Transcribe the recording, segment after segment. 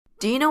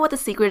Do you know what the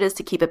secret is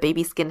to keep a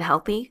baby's skin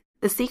healthy?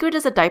 The secret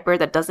is a diaper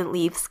that doesn't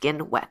leave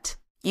skin wet.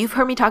 You've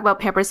heard me talk about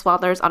Pampers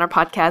Swaddlers on our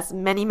podcast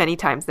many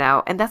times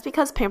now, and that's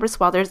because Pampers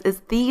Swaddlers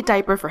is the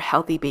diaper for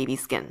healthy baby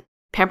skin.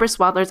 Pampers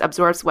Swaddlers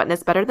absorbs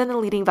wetness better than the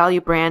leading value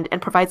brand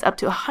and provides up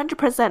to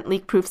 100%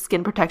 leak-proof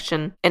skin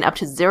protection and up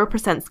to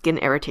 0% skin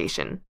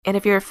irritation. And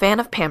if you're a fan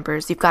of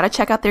Pampers, you've got to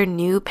check out their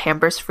new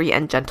Pampers Free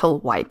and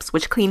Gentle wipes,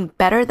 which clean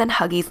better than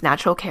Huggies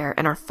Natural Care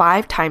and are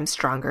 5 times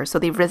stronger, so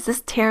they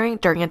resist tearing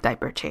during a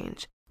diaper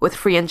change. With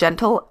Free and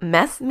Gentle,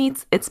 mess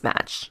meets its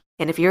match.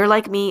 And if you're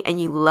like me and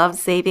you love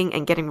saving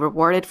and getting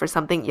rewarded for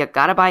something you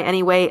gotta buy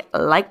anyway,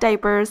 like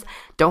diapers,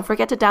 don't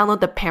forget to download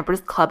the Pampers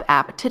Club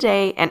app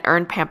today and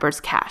earn Pampers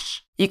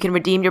Cash. You can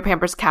redeem your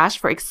Pampers Cash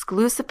for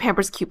exclusive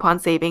Pampers coupon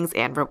savings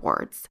and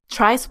rewards.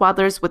 Try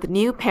Swaddlers with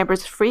new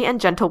Pampers Free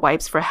and Gentle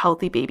wipes for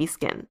healthy baby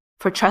skin.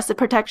 For trusted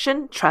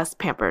protection, trust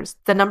Pampers,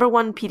 the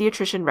 #1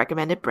 pediatrician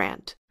recommended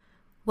brand.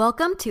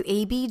 Welcome to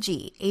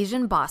ABG,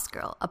 Asian Boss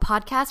Girl, a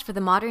podcast for the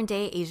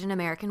modern-day Asian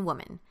American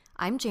woman.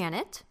 I'm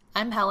Janet.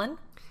 I'm Helen.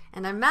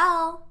 And I'm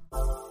Mel.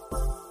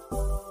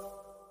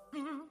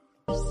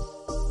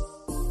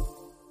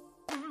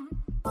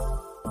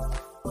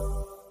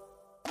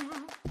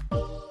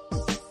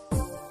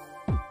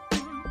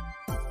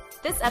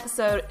 This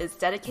episode is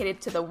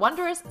dedicated to the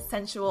wondrous,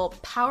 sensual,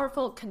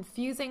 powerful,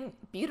 confusing,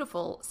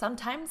 beautiful,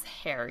 sometimes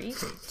hairy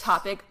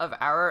topic of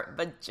our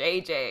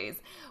vajayjays.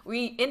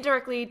 We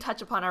indirectly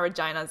touch upon our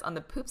vaginas on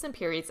the Poops and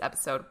Periods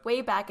episode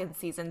way back in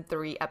season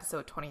 3,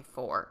 episode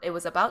 24. It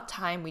was about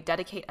time we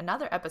dedicate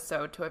another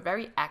episode to a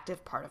very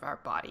active part of our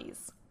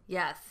bodies.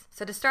 Yes.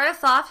 So to start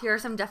us off, here are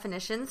some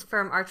definitions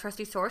from our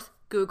trusty source,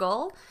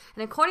 Google.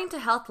 And according to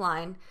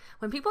Healthline,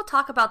 when people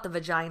talk about the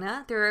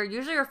vagina, they're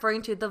usually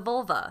referring to the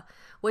vulva,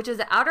 which is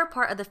the outer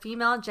part of the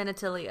female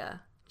genitalia.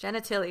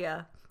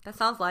 Genitalia. That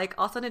sounds like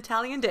also an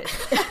Italian dish.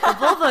 The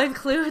vulva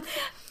includes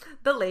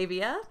the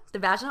labia, the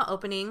vaginal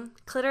opening,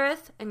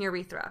 clitoris, and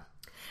urethra.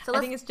 So I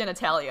think it's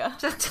genitalia.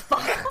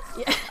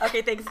 Yeah.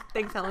 Okay,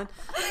 thanks, Helen.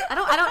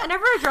 I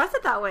never address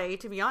it that way,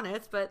 to be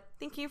honest, but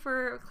thank you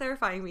for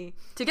clarifying me.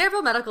 To get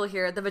real medical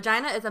here, the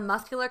vagina is a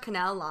muscular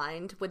canal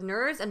lined with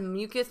nerves and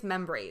mucous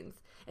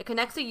membranes. It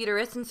connects the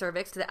uterus and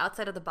cervix to the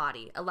outside of the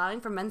body,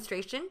 allowing for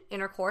menstruation,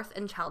 intercourse,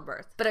 and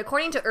childbirth. But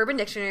according to Urban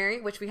Dictionary,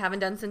 which we haven't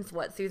done since,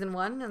 season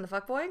 1 in the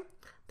Fuckboy?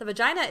 The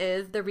vagina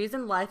is the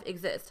reason life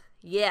exists.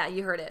 Yeah,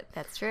 you heard it.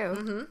 That's true.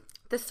 Mm-hmm.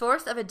 The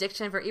source of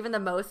addiction for even the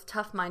most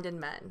tough-minded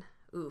men.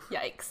 Oof.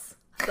 Yikes.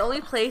 The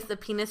only place the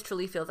penis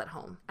truly feels at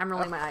home. I'm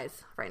rolling my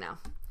eyes right now.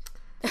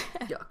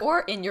 Yuck.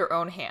 Or in your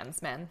own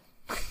hands, men.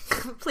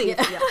 Please.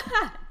 Yeah.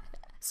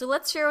 So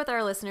let's share with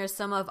our listeners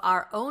some of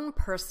our own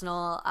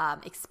personal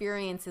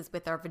experiences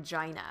with our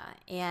vagina.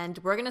 And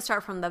we're going to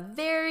start from the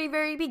very,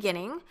 very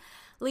beginning.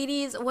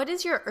 Ladies, what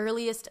is your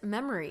earliest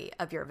memory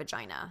of your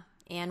vagina?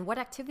 And what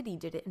activity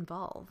did it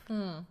involve?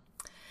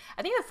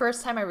 I think the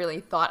first time I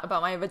really thought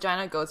about my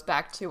vagina goes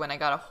back to when I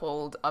got a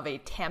hold of a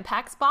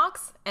Tampax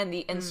box, and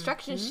the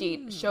instruction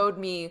sheet showed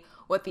me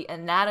what the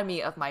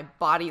anatomy of my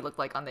body looked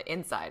like on the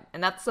inside.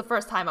 And that's the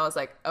first time I was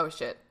like, oh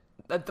shit,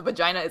 the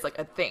vagina is like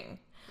a thing.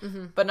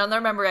 But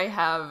another memory I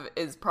have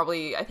is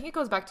probably, I think it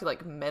goes back to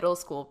like middle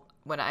school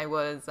when I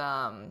was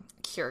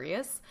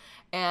curious.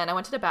 And I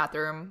went to the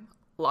bathroom,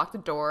 locked the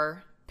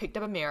door, picked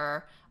up a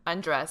mirror,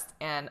 undressed,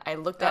 and I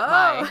looked at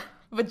my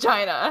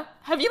vagina.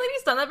 Have you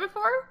ladies done that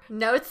before?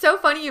 No, it's so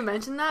funny you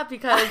mentioned that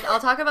because I'll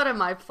talk about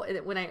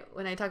it when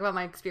I talk about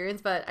my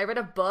experience. But I read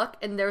a book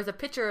and there was a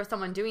picture of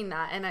someone doing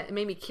that, and it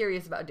made me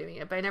curious about doing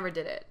it, but I never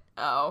did it.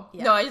 Oh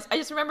yeah. No, I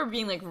just remember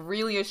being like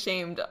really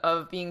ashamed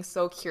of being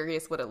so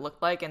curious what it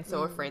looked like and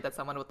so afraid that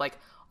someone would like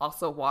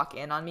also walk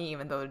in on me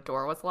even though the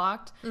door was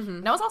locked.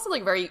 And I was also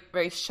like very,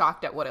 very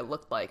shocked at what it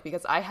looked like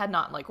because I had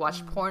not like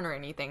watched porn or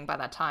anything by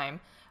that time.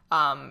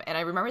 And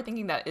I remember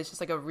thinking that it's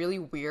just like a really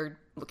weird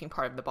looking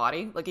part of the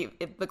body. Like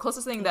the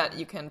closest thing that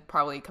you can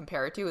probably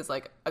compare it to is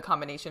like a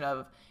combination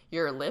of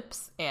your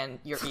lips and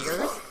your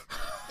ears.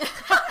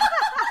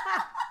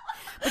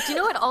 But you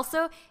know what?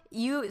 Also,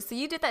 you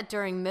did that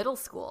during middle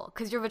school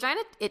because your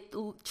vagina, it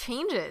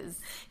changes.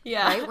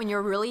 Yeah. Right? When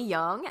you're really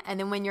young, and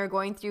then when you're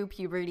going through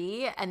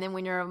puberty, and then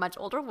when you're a much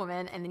older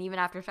woman, and then even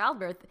after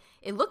childbirth,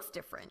 it looks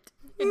different.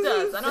 It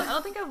does. I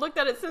don't think I've looked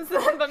at it since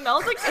then, but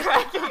Mel's like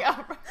cracking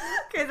up.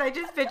 Because I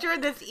just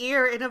pictured this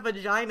ear in a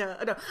vagina.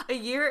 No, a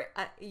ear.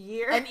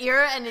 An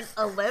ear and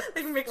a lip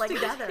mixed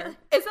together.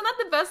 Isn't that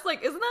the best?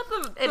 Like, isn't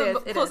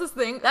that the closest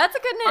thing? That's a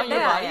good on your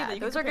body. Yeah.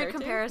 Those are good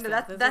comparisons.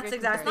 No, that's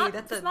exactly.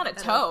 It's not a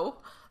toe.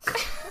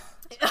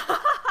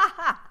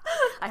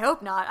 I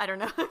hope not. I don't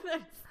know.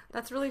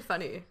 That's really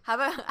funny. How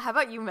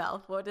about you,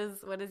 Mel?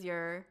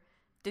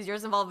 Does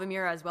yours involve a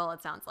mirror as well,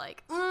 it sounds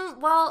like?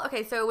 Well,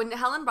 okay, so when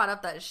Helen brought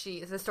up that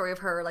the story of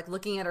her, like,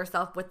 looking at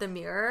herself with the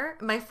mirror,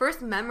 my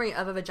first memory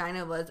of a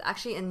vagina was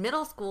actually in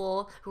middle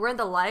school. We were in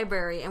the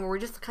library, and we were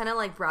just kind of,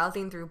 like,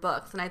 browsing through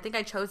books, and I think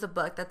I chose a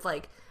book that's,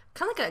 like,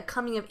 kind of like a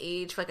coming of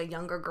age for, like, a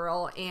younger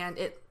girl, and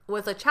it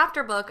was a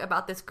chapter book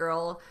about this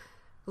girl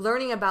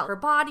learning about her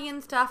body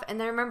and stuff. And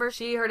then I remember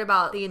she heard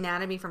about the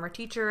anatomy from her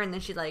teacher, and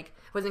then she like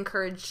was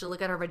encouraged to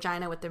look at her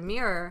vagina with the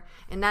mirror.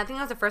 And I think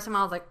that was the first time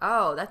I was like,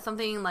 oh, that's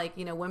something like,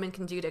 you know, women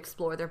can do to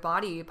explore their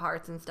body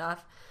parts and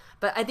stuff.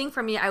 But I think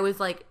for me, I was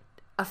like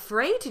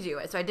afraid to do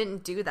it, so I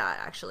didn't do that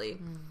actually.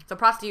 So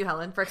props to you,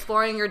 Helen, for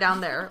exploring your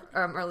down there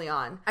early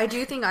on. I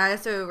do think I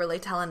also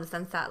relate to Helen in the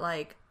sense that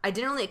like I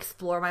didn't really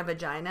explore my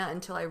vagina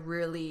until I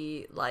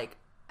really like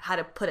had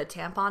to put a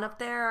tampon up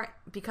there,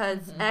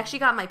 because I actually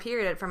got my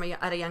period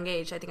at a young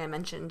age. I think I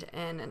mentioned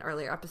in an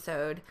earlier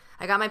episode.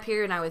 I got my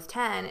period when I was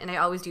 10, and I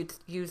always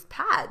use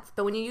pads.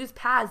 But when you use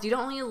pads, you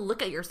don't really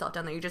look at yourself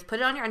down there. You just put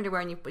it on your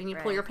underwear and you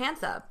pull your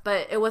pants up.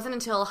 But it wasn't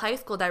until high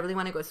school that I really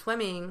wanted to go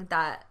swimming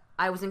that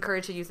I was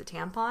encouraged to use a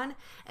tampon,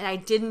 and I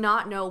did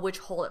not know which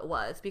hole it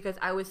was because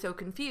I was so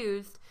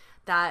confused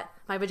that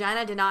my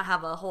vagina did not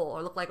have a hole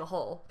or look like a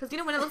hole. Because, you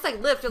know, when it looks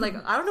like lips, you're like,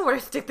 I don't know where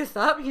to stick this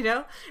up, you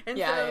know? And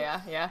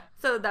Yeah.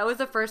 So that was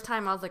the first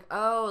time I was like,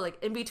 oh,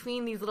 like in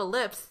between these little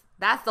lips,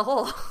 that's the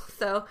hole.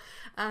 So,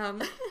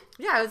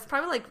 yeah, I was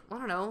probably like, I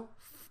don't know,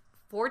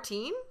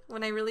 14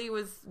 when I really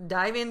was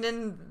diving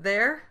in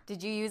there.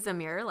 Did you use a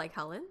mirror like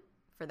Helen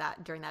for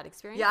that during that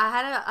experience? Yeah,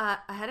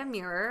 I had a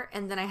mirror,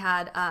 and then I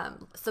had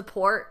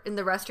support in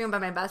the restroom by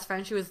my best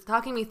friend. She was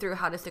talking me through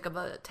how to stick up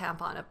a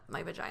tampon up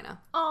my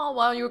vagina. Oh,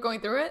 while you were going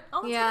through it?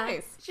 Oh, that's Yeah.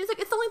 nice. She's like,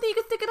 it's the only thing you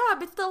can stick it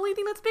up. It's the only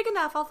thing that's big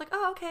enough. I was like,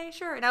 oh, okay,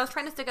 sure. And I was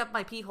trying to stick up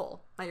my pee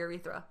hole, my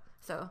urethra.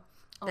 So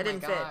that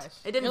didn't fit.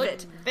 It didn't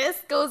fit. This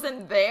goes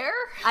in there?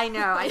 I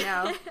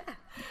know.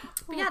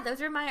 But yeah,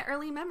 those are my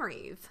early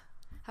memories.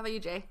 How about you,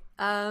 Jay?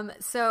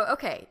 So,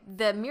 okay,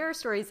 the mirror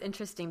story is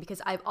interesting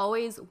because I've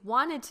always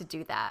wanted to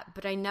do that,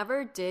 but I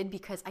never did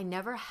because I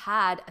never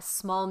had a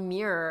small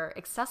mirror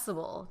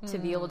accessible to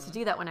be able to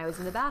do that when I was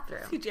in the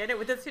bathroom. Janet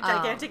with this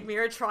gigantic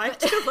mirror trying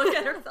to look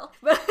at herself.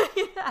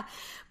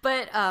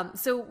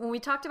 So when we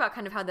talked about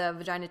kind of how the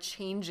vagina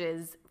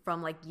changes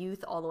from like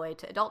youth all the way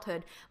to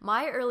adulthood,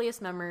 my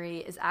earliest memory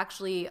is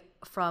actually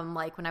from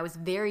like when I was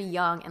very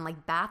young and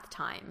like bath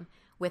time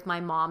with my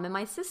mom and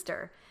my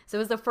sister. So it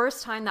was the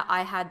first time that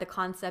I had the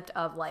concept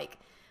of like,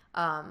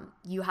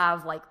 you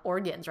have like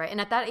organs, right?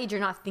 And at that age,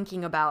 you're not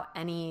thinking about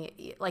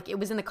any, like it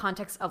was in the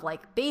context of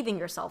like bathing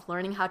yourself,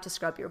 learning how to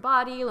scrub your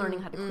body,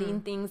 learning how to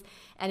clean things.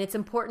 And it's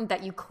important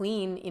that you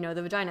clean, you know,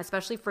 the vagina,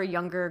 especially for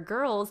younger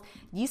girls.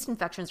 Yeast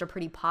infections are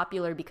pretty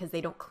popular because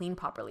they don't clean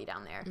properly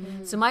down there.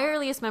 So my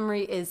earliest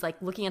memory is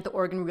like looking at the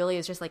organ really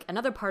as just like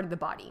another part of the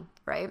body,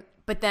 right?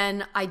 But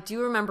then I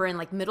do remember in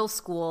like middle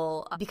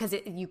school, because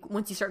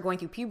once you start going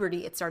through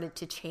puberty, it started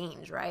to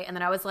change, right? And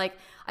then I was like,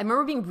 I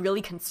remember being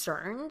really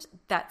concerned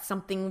that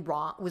something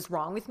was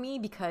wrong with me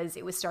because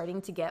it was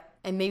starting to get,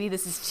 and maybe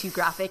this is too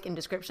graphic in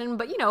description,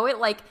 but you know, it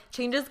like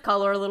changes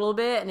color a little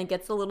bit and it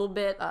gets a little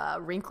bit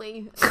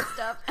wrinkly and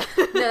stuff.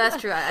 No, that's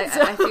true.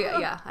 I feel,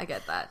 yeah, I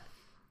get that.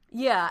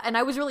 Yeah, and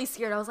I was really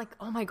scared. I was like,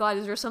 oh my God,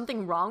 is there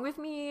something wrong with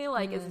me?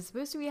 Like, is this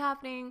supposed to be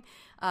happening?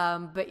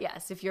 But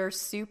yes, if you're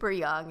super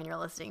young and you're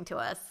listening to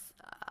us,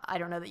 I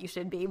don't know that you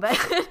should be, but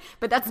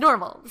but that's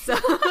normal. So,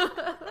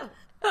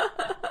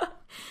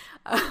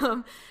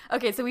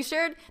 okay, so we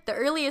shared the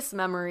earliest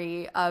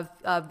memory of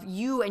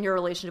you and your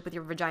relationship with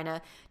your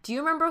vagina. Do you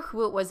remember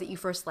who it was that you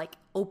first like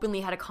openly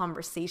had a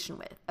conversation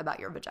with about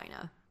your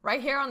vagina?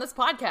 Right here on this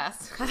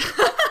podcast.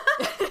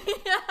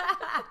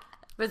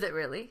 Was it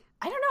really?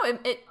 I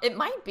don't know. It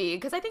might be,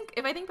 because I think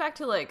if I think back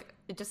to like,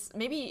 it just,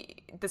 maybe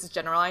this is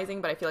generalizing,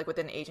 but I feel like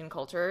within Asian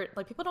culture,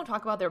 like people don't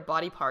talk about their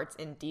body parts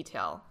in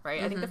detail,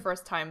 right? I think the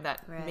first time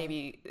that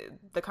maybe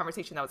the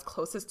conversation that was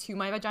closest to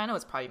my vagina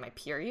was probably my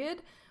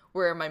period,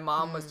 where my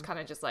mom was kind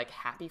of just like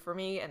happy for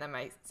me, and then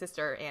my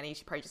sister Annie,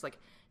 she probably just like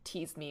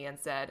teased me and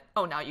said,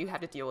 "Oh, now you have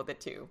to deal with it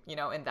too," you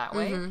know, in that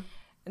way.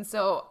 And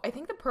so I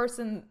think the first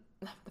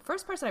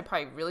person I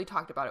probably really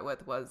talked about it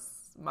with was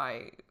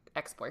my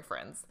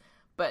ex-boyfriends.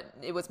 But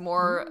it was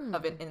more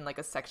of it in like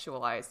a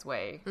sexualized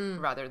way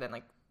rather than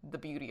like the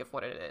beauty of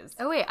what it is.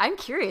 Oh wait, I'm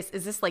curious.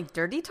 Is this like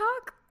dirty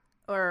talk?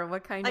 Or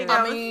what kind of...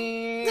 I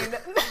mean,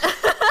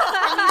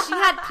 she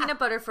had peanut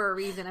butter for a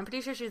reason. I'm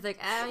pretty sure she was like,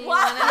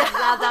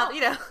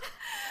 you know.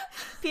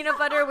 Peanut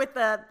butter with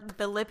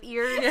the lip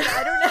ears?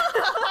 I don't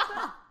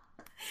know.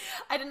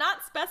 I did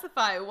not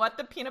specify what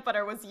the peanut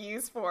butter was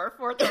used for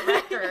the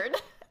record.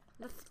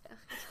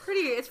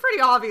 It's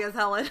pretty obvious,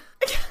 Helen.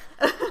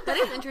 That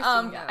is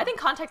interesting. I think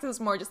context was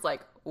more just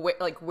like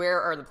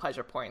where are the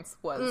pleasure points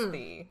was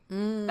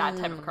that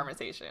type of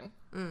conversation.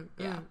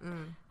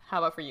 How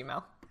about for you,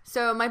 Mel?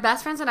 So my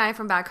best friends and I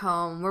from back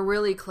home were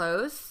really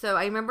close. So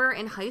I remember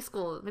in high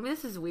school, maybe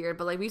this is weird,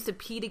 but like we used to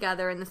pee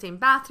together in the same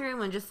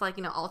bathroom and just like,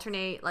 you know,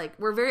 alternate. Like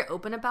we're very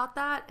open about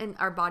that and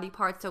our body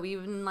parts. So we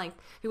even like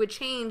we would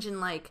change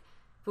and like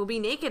we'll be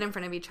naked in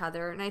front of each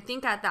other. And I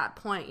think at that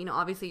point, you know,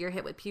 obviously you're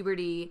hit with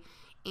puberty.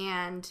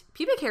 and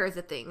pubic hair is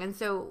a thing. And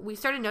so we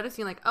started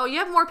noticing like, oh, you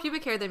have more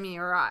pubic hair than me,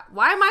 or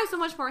why am I so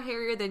much more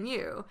hairier than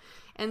you?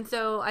 And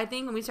so I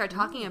think when we started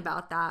talking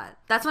about that,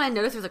 that's when I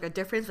noticed there's like a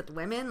difference with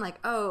women. Like,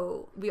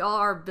 oh, we all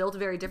are built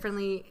very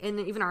differently in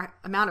even our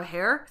amount of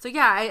hair. So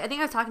yeah, I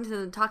think I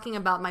was talking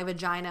about my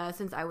vagina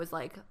since I was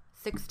like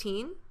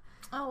 16.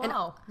 Oh,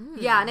 wow.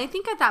 Yeah, and I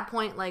think at that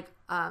point, like,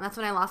 that's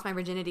when I lost my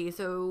virginity.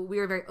 So we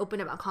were very open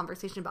about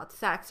conversation about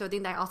sex. So I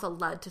think that also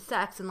led to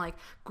sex, and like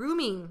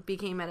grooming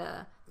became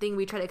a thing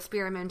we tried to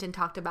experiment and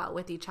talked about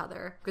with each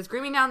other. Because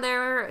grooming down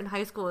there in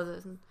high school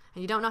and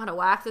you don't know how to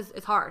wax,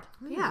 it's hard.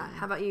 Yeah.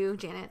 How about you,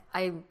 Janet?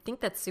 I think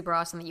that's super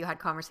awesome that you had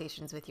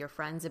conversations with your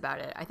friends about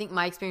it. I think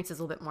my experience is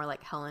a little bit more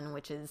like Helen,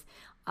 which is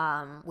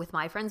with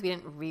my friends, we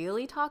didn't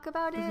really talk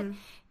about it.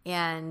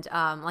 And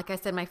like I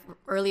said, my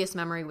earliest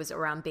memory was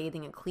around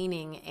bathing and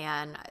cleaning,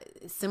 and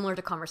similar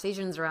to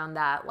conversations around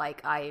that,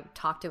 like I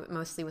talked to it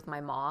mostly with my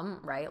mom,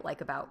 right?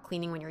 Like about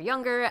cleaning when you're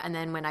younger. And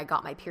then when I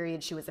got my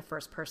period, she was the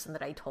first person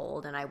that I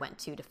told and I went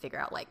to figure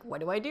out like, what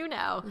do I do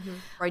now?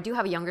 Or I do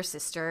have a younger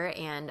sister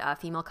and a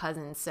female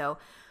cousin. So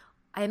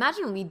I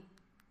imagine we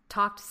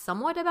talked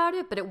somewhat about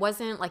it, but it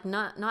wasn't like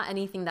not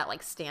anything that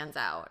like stands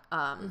out.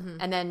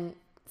 And then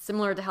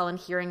similar to Helen,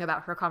 hearing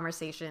about her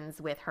conversations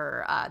with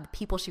her, the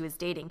people she was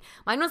dating.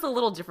 Mine was a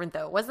little different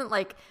though. It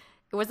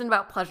wasn't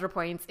about pleasure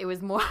points. It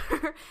was more,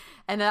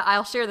 and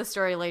I'll share the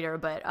story later,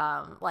 but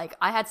like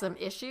I had some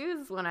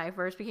issues when I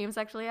first became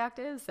sexually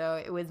active. So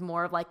it was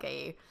more of like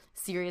a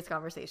serious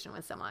conversation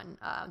with someone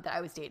that I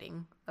was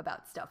dating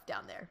about stuff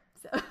down there.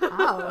 So.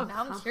 Oh,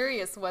 now I'm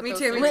curious what Me those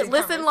too.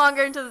 Listen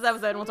longer into this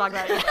episode and we'll talk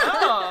about it.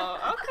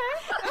 Oh,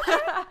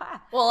 okay.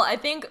 Well, I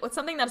think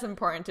something that's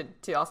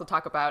important to also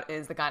talk about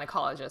is the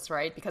gynecologist,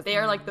 right? Because they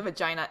are like the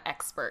vagina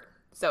expert.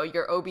 So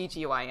your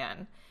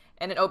OBGYN.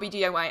 And an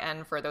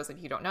OBGYN, for those of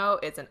you who don't know,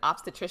 is an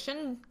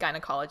obstetrician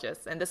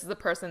gynecologist. And this is a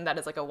person that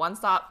is like a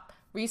one-stop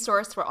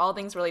resource for all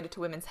things related to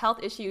women's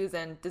health issues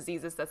and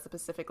diseases that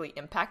specifically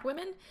impact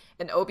women.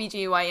 An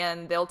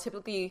OBGYN, they'll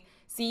typically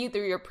see you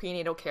through your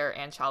prenatal care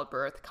and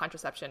childbirth,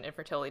 contraception,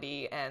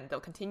 infertility, and they'll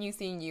continue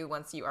seeing you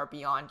once you are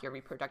beyond your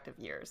reproductive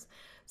years.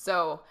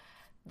 So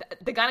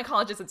the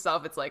gynecologist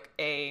itself, it's like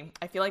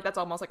I feel like that's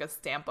almost like a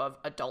stamp of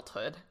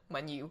adulthood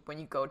when you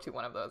go to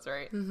one of those,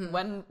 right?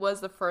 When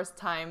was the first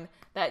time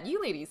that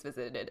you ladies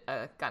visited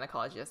a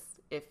gynecologist,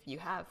 if you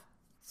have?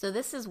 So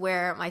this is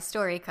where my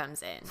story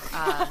comes in.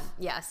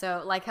 Yeah,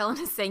 so like Helen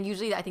is saying,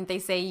 usually I think they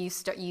say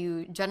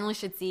you generally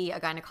should see a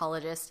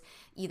gynecologist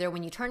either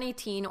when you turn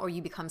 18 or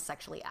you become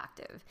sexually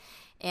active.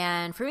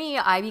 And for me,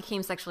 I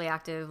became sexually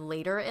active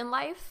later in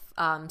life.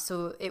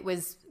 So it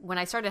was when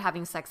I started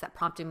having sex that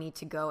prompted me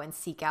to go and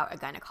seek out a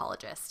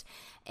gynecologist.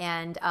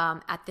 And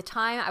at the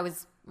time, I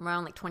was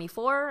around like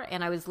 24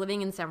 and I was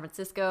living in San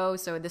Francisco.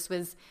 So this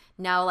was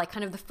now like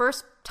kind of the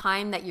first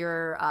time that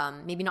you're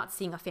maybe not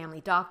seeing a family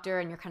doctor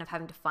and you're kind of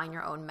having to find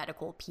your own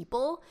medical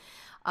people.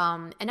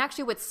 And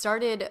actually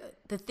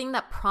the thing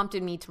that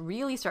prompted me to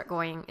really start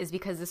going is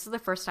because this is the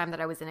first time that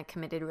I was in a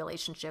committed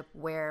relationship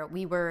where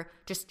we were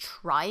just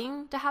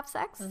trying to have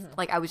sex.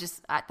 Like I was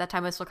just, at that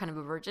time I was still kind of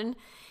a virgin.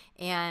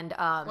 And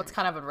what's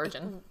kind of a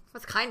virgin?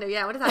 What's kind of,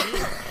 yeah, what does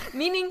that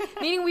mean?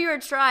 meaning we were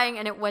trying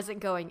and it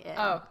wasn't going in.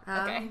 Oh,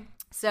 okay.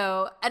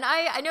 So, and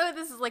I know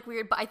this is like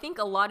weird, but I think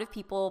a lot of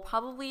people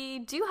probably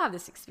do have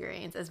this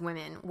experience as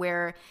women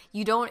where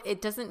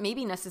it doesn't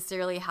maybe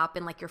necessarily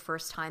happen like your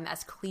first time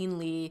as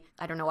cleanly.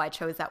 I don't know why I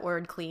chose that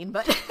word clean,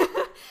 but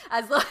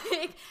as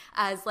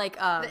like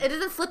it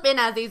doesn't slip in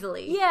as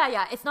easily.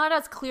 Yeah. It's not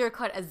as clear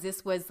cut as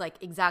this was like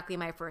exactly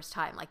my first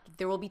time. Like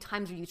there will be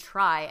times where you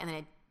try and then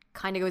it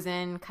kind of goes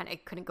in, kind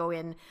of couldn't go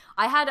in.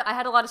 I had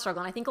a lot of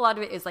struggle, and I think a lot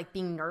of it is like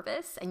being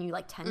nervous and you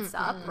like tense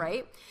up,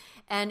 right?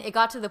 And it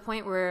got to the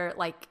point where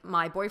like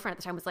my boyfriend at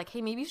the time was like,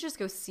 hey, maybe you should just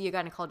go see a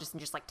gynecologist and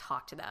just like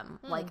talk to them.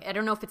 Like, I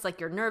don't know if it's like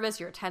you're nervous,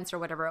 you're tense or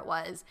whatever it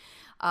was.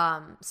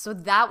 So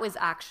that was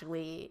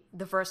actually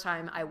the first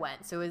time I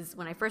went. So it was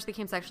when I first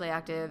became sexually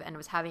active and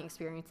was having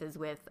experiences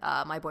with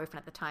my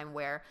boyfriend at the time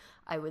where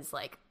I was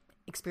like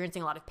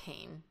experiencing a lot of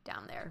pain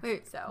down there.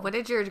 Wait, so what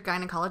did your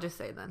gynecologist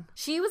say then?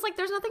 She was like,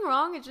 there's nothing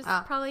wrong. It's just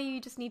probably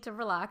you just need to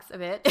relax a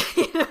bit.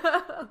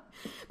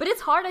 But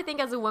it's hard, I think,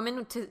 as a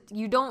woman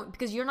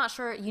because you're not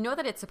sure, you know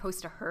that it's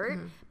supposed to hurt,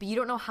 but you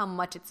don't know how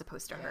much it's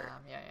supposed to hurt,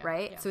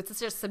 right? Yeah. So it's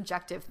just a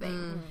subjective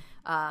thing.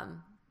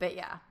 But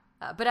yeah.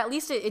 But at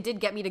least it did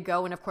get me to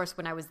go. And of course,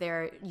 when I was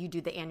there, you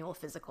do the annual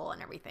physical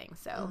and everything.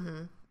 So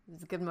it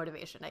was a good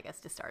motivation, I guess,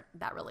 to start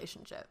that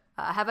relationship.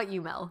 How about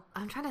you, Mel?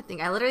 I'm trying to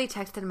think. I literally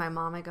texted my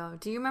mom. I go,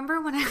 do you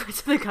remember when I went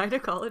to the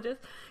gynecologist?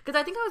 Because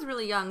I think I was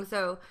really young.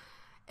 So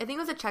I think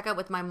it was a checkup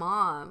with my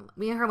mom.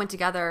 Me and her went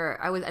together.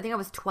 I think I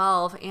was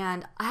 12.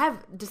 And I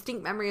have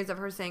distinct memories of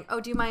her saying, oh,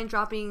 do you mind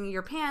dropping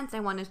your pants? I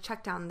want to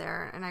check down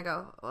there. And I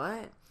go,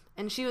 what?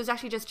 And she was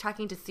actually just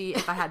checking to see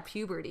if I had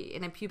puberty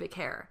and a pubic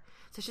hair.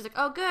 So she's like,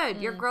 oh, good.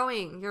 You're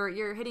growing.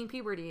 You're hitting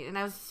puberty. And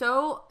I was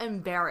so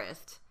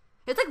embarrassed.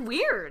 It's like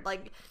weird,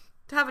 like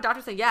to have a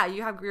doctor say, yeah,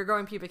 you're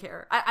growing pubic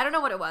hair. I don't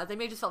know what it was. I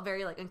maybe just felt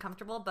very like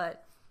uncomfortable,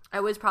 but I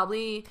was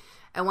probably,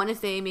 I want to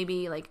say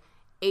maybe like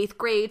 8th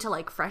grade to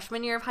like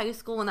freshman year of high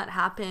school when that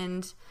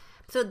happened.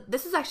 So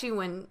this is actually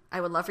when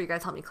I would love for you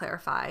guys to help me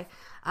clarify.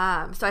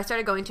 So I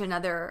started going to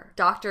another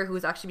doctor who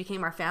actually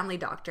became our family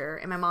doctor,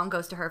 and my mom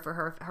goes to her for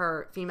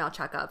her female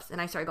checkups, and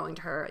I started going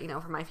to her,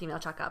 for my female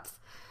checkups.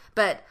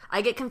 But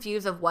I get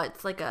confused of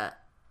what's like a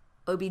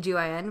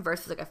OBGYN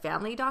versus like a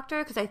family doctor,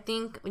 because I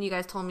think when you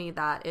guys told me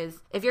that is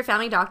if your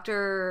family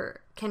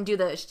doctor can do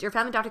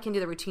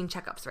the routine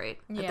checkups, right?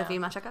 Like the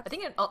female checkups. I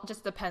think it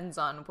just depends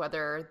on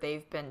whether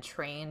they've been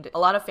trained. A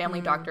lot of family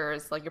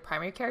doctors, like your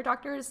primary care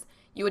doctors,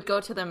 you would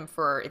go to them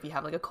for if you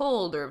have like a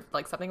cold or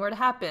like something were to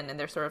happen, and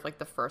they're sort of like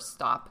the first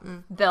stop.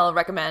 They'll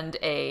recommend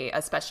a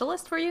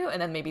specialist for you,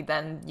 and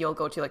then you'll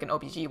go to like an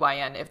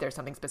OBGYN if there's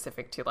something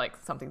specific to like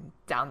something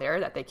down there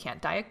that they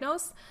can't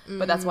diagnose.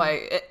 But that's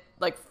why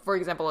like, for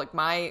example, like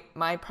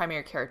my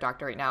primary care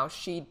doctor right now,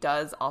 she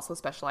does also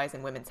specialize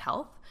in women's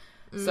health.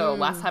 So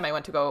last time I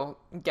went to go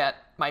get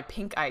my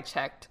pink eye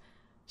checked,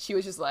 she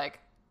was just like,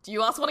 do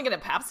you also want to get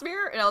a pap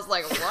smear? And I was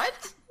like,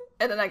 what?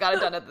 And then I got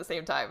it done at the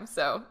same time.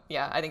 So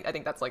yeah, I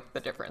think that's like the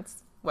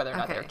difference, whether or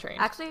not they're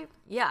trained. Actually,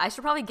 yeah, I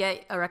should probably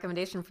get a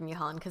recommendation from you,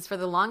 Helen, because for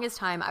the longest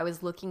time I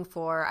was looking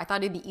for, I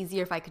thought it'd be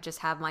easier if I could just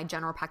have my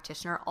general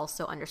practitioner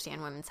also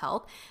understand women's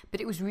health,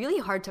 but it was really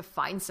hard to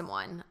find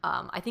someone.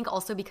 I think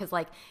also because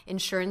like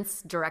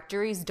insurance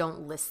directories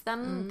don't list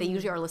them. They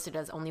usually are listed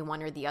as only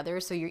one or the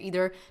other. So you're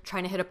either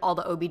trying to hit up all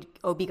the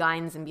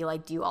OB-GYNs and be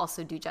like, do you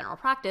also do general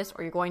practice?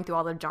 Or you're going through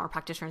all the general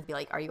practitioners and be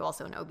like, are you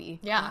also an OB?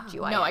 Yeah.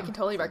 No, I can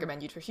totally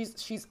recommend you to her.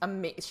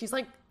 She's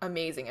like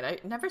amazing. And I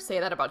never say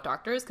that about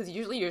doctors, because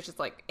usually you're just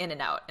like in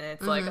and out, and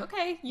it's like,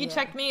 okay, you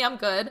checked me, I'm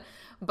good.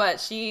 But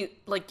she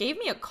like gave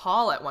me a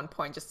call at one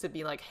point just to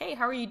be like, hey,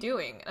 how are you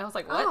doing? And I was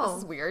like, what? This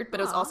is weird. But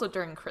it was also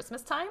during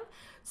Christmas time,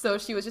 so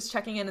she was just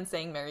checking in and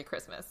saying Merry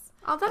Christmas.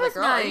 Oh, that is is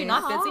nice. Are you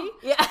not busy?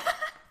 Yeah.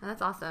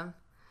 That's awesome.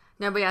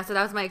 No, but yeah, so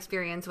that was my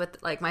experience with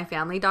like my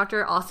family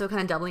doctor, also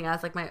kind of doubling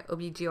as like my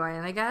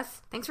OBGYN, I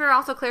guess. Thanks for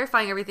also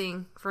clarifying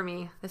everything for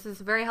me. This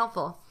is very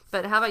helpful.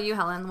 But how about you,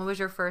 Helen? What was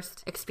your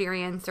first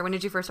experience, or when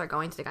did you first start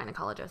going to the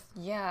gynecologist?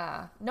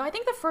 Yeah. No, I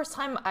think the first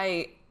time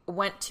I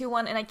went to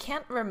one, and I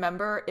can't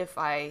remember if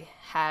I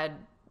had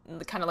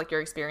kind of like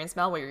your experience,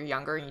 Mel, where you're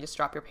younger and you just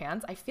drop your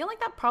pants. I feel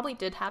like that probably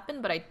did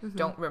happen, but I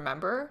don't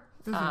remember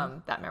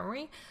that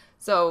memory.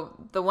 So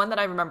the one that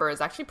I remember is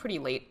actually pretty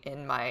late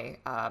in my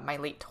my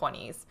late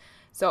 20s.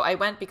 So I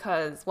went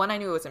because, one, I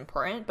knew it was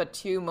important, but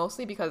two,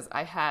 mostly because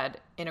I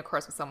had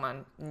intercourse with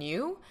someone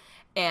new.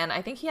 And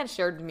I think he had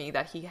shared with me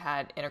that he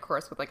had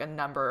intercourse with like a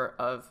number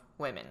of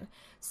women.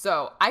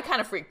 So I kind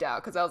of freaked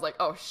out because I was like,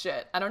 oh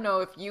shit, I don't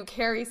know if you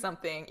carry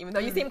something, even though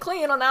you seem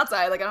clean on the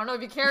outside, like I don't know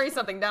if you carry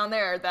something down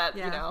there that,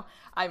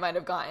 I might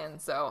have gotten.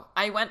 So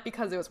I went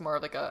because it was more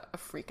of like a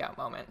freak out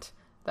moment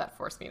that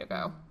forced me to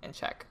go and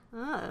check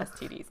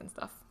STDs and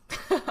stuff.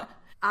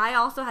 I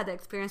also had the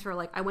experience where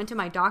like I went to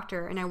my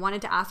doctor and I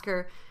wanted to ask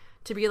her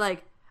to be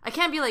like, I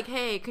can't be like,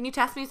 hey, can you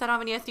test me so I don't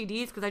have any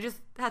STDs because I just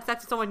had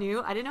sex with someone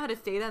new. I didn't know how to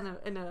say that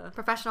in a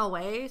professional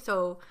way.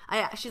 So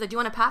she's like, do you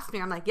want a pap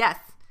smear? I'm like, yes.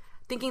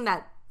 Thinking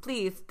that,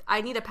 please,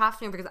 I need a pap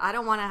smear because I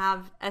don't want to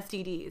have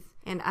STDs.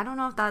 And I don't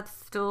know if that's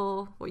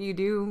still what you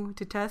do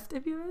to test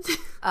if you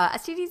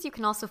STDs you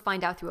can also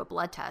find out through a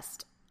blood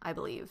test, I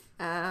believe.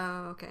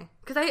 Oh, okay.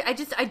 Because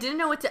I didn't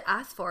know what to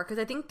ask for, because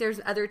I think there's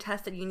other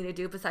tests that you need to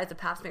do besides a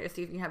pap smear to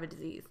see if you have a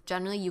disease.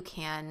 Generally, you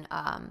can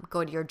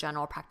go to your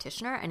general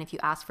practitioner, and if you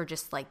ask for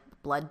just like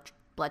blood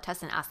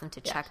tests and ask them to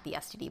check the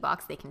STD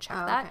box, they can check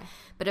that. Okay.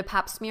 But a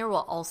pap smear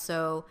will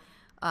also...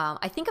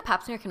 I think a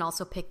pap smear can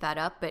also pick that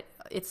up, but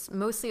it's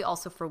mostly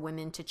also for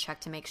women to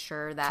check to make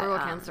sure that...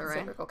 Cervical cancer, right?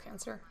 Cervical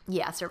cancer.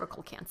 Yeah,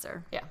 cervical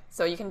cancer. Yeah.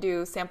 So you can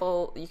do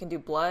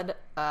blood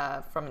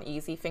from an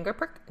easy finger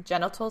prick,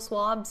 genital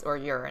swabs, or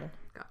urine.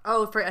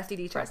 Oh, for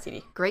STD check. For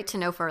STD. Great to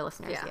know for our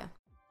listeners, yeah.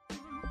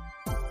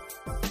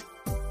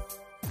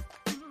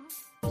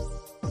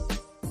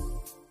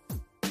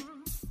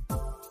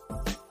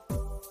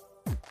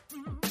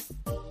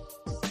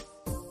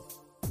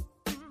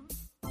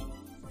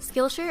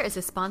 Skillshare is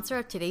a sponsor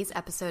of today's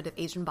episode of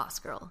Asian Boss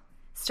Girl.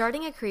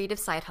 Starting a creative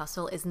side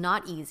hustle is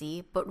not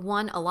easy, but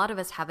one a lot of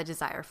us have a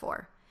desire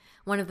for.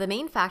 One of the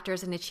main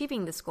factors in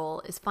achieving this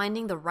goal is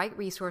finding the right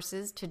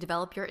resources to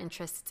develop your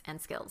interests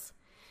and skills.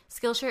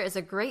 Skillshare is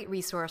a great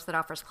resource that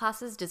offers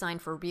classes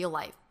designed for real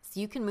life, so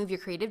you can move your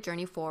creative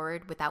journey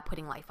forward without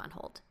putting life on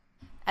hold.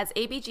 As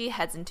ABG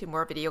heads into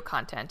more video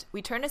content,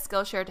 we turn to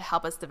Skillshare to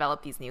help us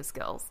develop these new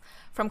skills.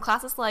 From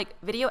classes like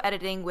video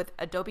editing with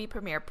Adobe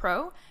Premiere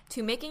Pro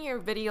to making your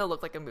video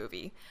look like a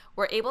movie,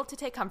 we're able to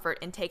take comfort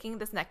in taking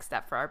this next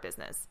step for our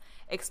business.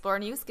 Explore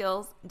new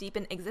skills,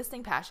 deepen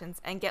existing passions,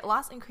 and get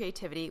lost in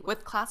creativity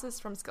with classes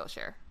from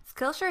Skillshare.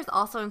 Skillshare is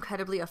also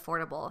incredibly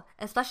affordable,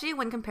 especially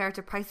when compared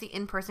to pricey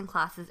in-person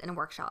classes and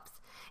workshops.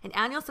 An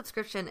annual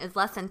subscription is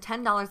less than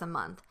 $10 a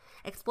month.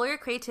 Explore your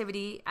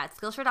creativity at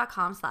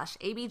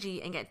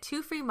Skillshare.com/ABG and get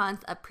 2 free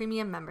months of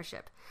premium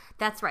membership.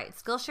 That's right,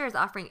 Skillshare is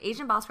offering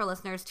Asian Boss Girl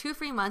listeners 2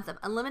 free months of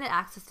unlimited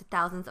access to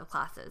thousands of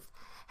classes.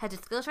 Head to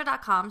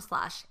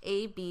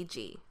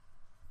Skillshare.com/ABG.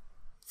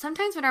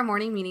 Sometimes when our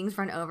morning meetings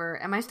run over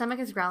and my stomach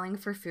is growling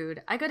for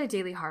food, I go to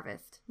Daily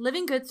Harvest.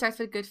 Living good starts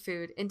with good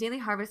food, and Daily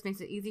Harvest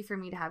makes it easy for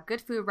me to have good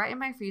food right in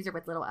my freezer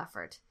with little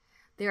effort.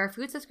 They are a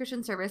food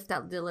subscription service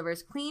that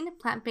delivers clean,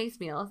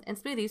 plant-based meals and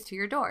smoothies to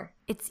your door.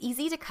 It's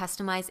easy to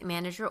customize and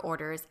manage your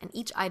orders, and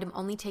each item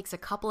only takes a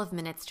couple of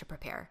minutes to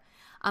prepare.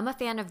 I'm a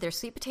fan of their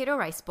sweet potato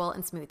rice bowl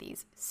and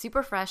smoothies,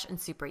 super fresh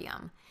and super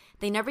yum.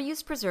 They never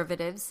use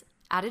preservatives,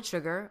 added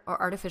sugar, or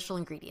artificial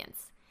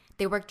ingredients.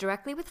 They work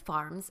directly with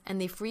farms,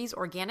 and they freeze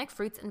organic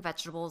fruits and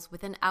vegetables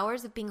within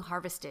hours of being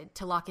harvested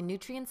to lock in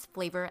nutrients,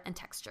 flavor, and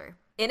texture.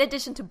 In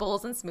addition to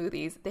bowls and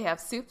smoothies, they have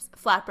soups,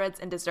 flatbreads,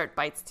 and dessert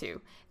bites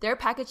too. Their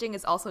packaging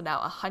is also now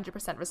 100%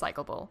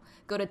 recyclable.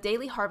 Go to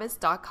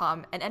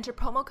dailyharvest.com and enter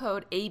promo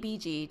code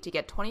ABG to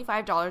get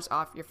 $25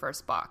 off your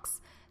first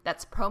box.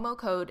 That's promo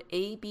code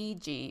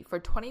ABG for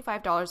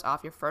 $25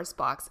 off your first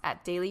box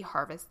at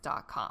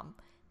dailyharvest.com.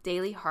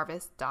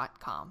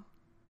 dailyharvest.com.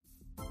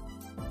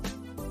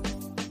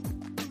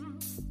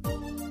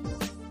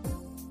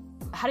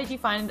 How did you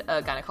find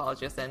a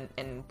gynecologist,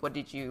 and what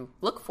did you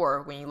look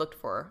for when you looked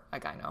for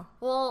a gyno?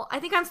 Well, I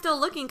think I'm still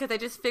looking because I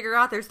just figure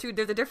out there's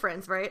a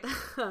difference, right?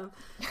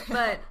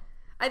 But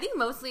I think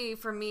mostly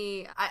for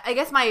me, I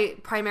guess my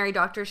primary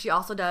doctor, she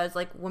also does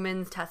like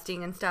women's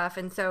testing and stuff.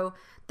 And so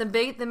the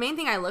main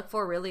thing I look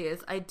for really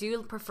is I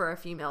do prefer a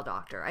female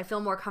doctor. I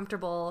feel more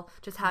comfortable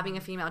just having a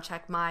female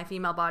check my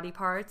female body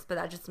parts, but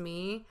that's just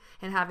me,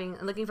 and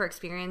looking for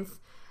experience.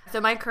 So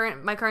my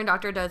current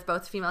doctor does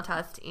both female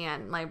tests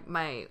and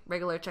my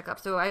regular checkup.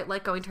 So I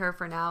like going to her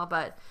for now.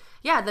 But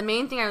yeah, the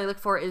main thing I really look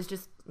for is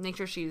just make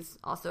sure she's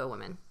also a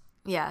woman.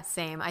 Yeah,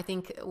 same. I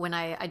think when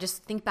I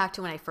just think back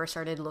to when I first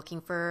started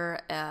looking for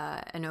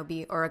an OB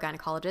or a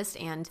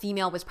gynecologist, and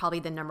female was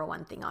probably the number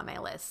one thing on my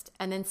list.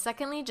 And then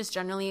secondly, just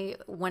generally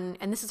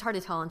and this is hard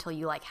to tell until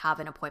you like have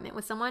an appointment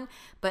with someone,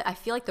 but I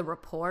feel like the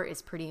rapport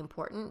is pretty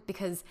important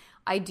because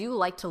I do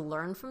like to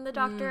learn from the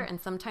doctor.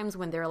 And sometimes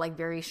when they're like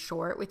very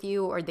short with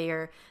you or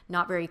they're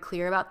not very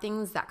clear about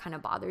things, that kind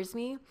of bothers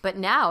me. But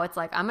now it's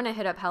like, I'm going to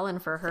hit up Helen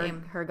for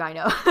her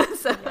gyno.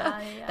 So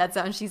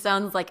yeah. She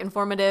sounds like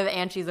informative,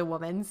 and she's a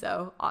woman.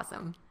 So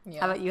awesome.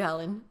 Yeah. How about you,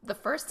 Helen? The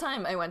first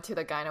time I went to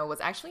the gyno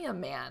was actually a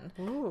man.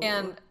 Ooh.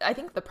 And I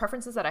think the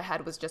preferences that I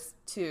had was just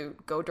to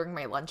go during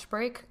my lunch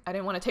break. I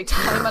didn't want to take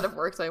time out of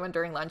work, so I went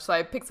during lunch. So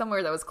I picked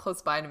somewhere that was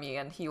close by to me,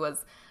 and he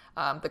was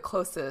the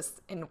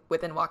closest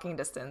within walking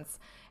distance,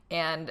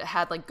 and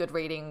had like good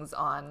ratings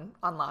online.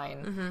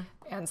 Mm-hmm.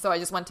 And so I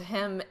just went to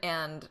him,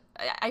 and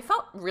I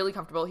felt really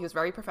comfortable. He was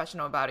very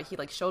professional about it. He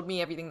like showed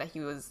me everything that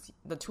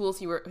the tools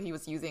he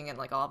was using, and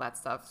like all that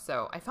stuff.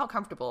 So I felt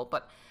comfortable.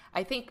 But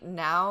I think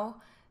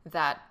now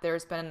that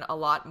there's been a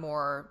lot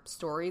more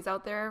stories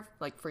out there,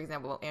 like for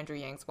example, Andrew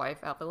Yang's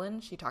wife,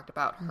 Evelyn, she talked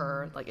about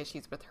her like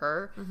issues with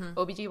her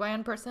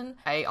OBGYN person.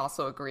 I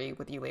also agree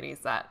with you ladies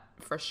that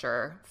for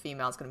sure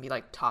female is going to be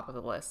like top of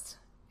the list,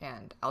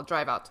 and I'll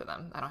drive out to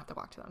them. I don't have to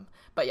walk to them.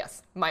 But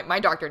yes, my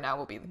doctor now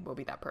will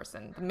be that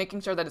person,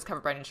 making sure that it's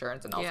covered by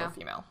insurance and also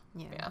female.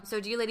 Yeah. So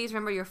do you ladies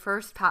remember your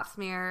first pap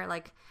smear?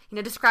 Like,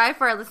 describe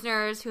for our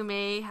listeners who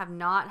may have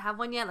not had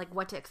one yet, like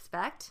what to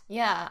expect.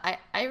 Yeah,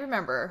 I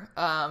remember.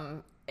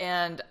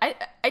 And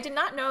I did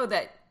not know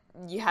that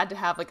you had to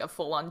have like a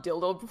full-on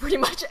dildo pretty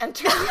much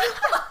enter.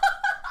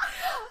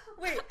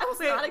 Wait, I was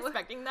not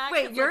expecting that.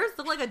 Wait, yours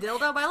looked like a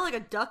dildo? Mine looked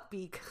like a duck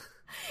beak.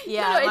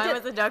 Yeah, mine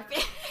was a duck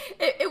beak.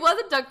 It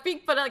was a duck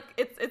beak, but like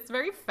it's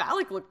very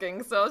phallic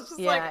looking. So it's just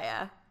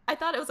yeah. I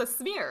thought it was a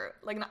smear,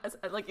 like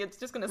it's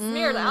just gonna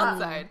smear the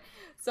outside.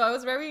 So I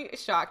was very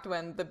shocked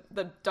when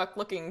the duck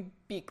looking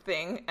beak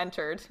thing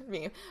entered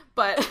me.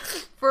 But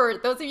for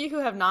those of you who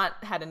have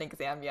not had an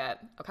exam yet,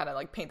 I'll kind of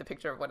like paint the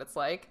picture of what it's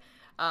like.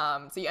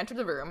 So you enter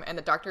the room, and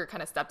the doctor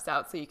kind of steps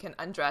out so you can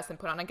undress and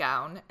put on a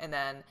gown, and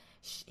then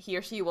he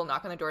or she will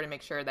knock on the door to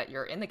make sure that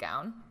you're in the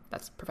gown.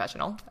 That's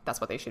professional. That's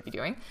what they should be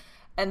doing.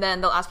 And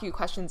then they'll ask you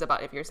questions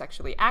about if you're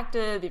sexually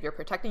active, if you're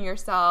protecting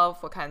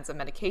yourself, what kinds of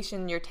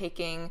medication you're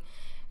taking.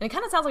 And it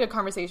kind of sounds like a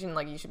conversation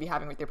like you should be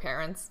having with your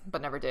parents,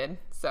 but never did.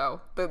 So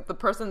the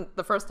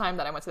first time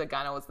that I went to the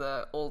gyno was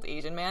the old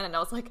Asian man, and I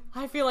was like,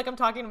 I feel like I'm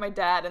talking to my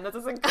dad, and this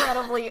is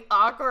incredibly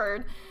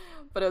awkward,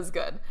 but it was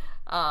good.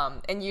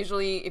 And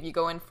usually if you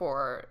go in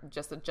for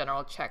just a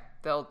general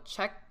check, they'll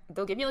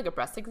give you like a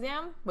breast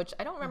exam, which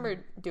I don't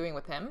remember doing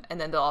with him. And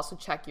then they'll also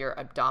check your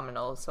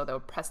abdominals. So they'll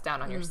press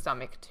down on your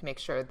stomach to make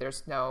sure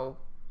there's no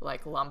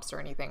like lumps or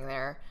anything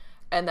there.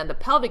 And then the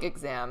pelvic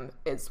exam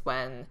is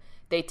when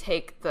they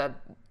take the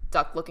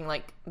duck looking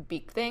like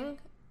beak thing,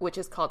 which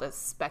is called a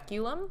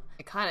speculum.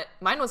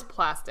 Mine was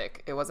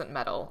plastic. It wasn't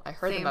metal. I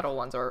heard the metal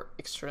ones are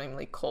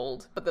extremely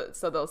cold, but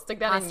so they'll stick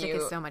that plastic in you.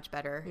 Plastic is so much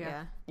better.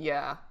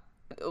 Yeah.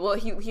 Well,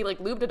 he like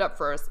lubed it up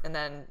first, and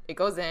then it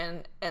goes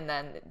in, and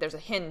then there's a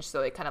hinge,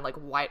 so it kind of like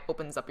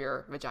opens up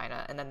your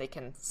vagina, and then they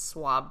can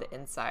swab the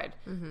inside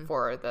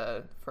for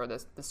the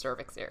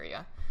cervix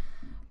area.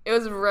 It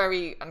was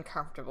very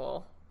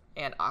uncomfortable.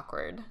 and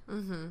awkward.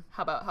 Mm-hmm.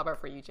 How about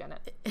for you,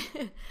 Janet?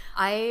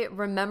 I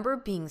remember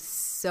being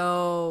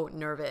so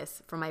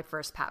nervous for my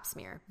first pap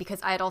smear because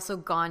I had also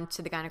gone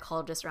to the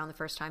gynecologist around the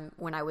first time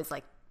when I was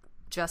like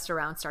just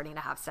around starting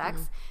to have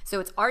sex. So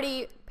it's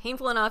already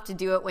painful enough to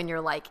do it when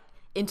you're like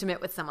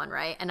intimate with someone,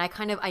 right? And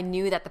I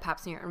knew that the pap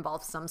smear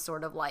involved some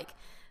sort of like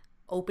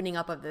opening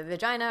up of the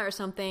vagina or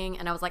something,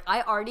 and I was like,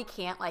 I already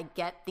can't like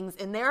get things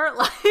in there.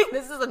 Like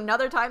this is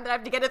another time that I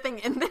have to get a thing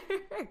in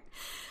there.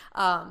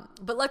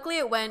 But luckily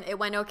it went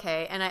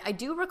okay. And I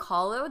do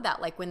recall though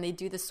that like when they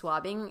do the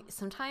swabbing,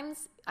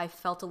 sometimes I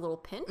felt a little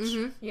pinch.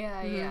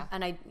 Yeah.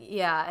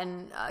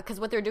 And because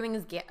what they're doing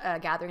is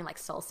gathering like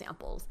cell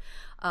samples.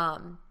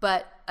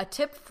 But a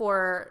tip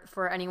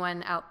for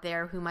anyone out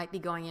there who might be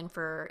going in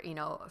for,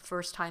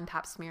 first time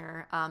pap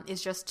smear,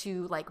 is just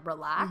to like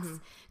relax,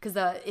 because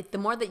the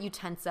more that you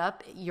tense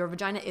up, your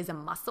vagina is a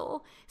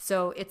muscle.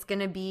 So it's going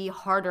to be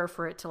harder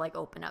for it to like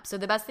open up. So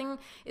the best thing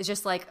is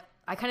just like,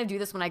 I kind of do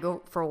this when I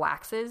go for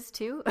waxes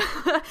too,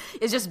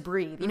 is just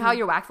breathe. You know how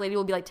your wax lady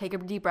will be like, take a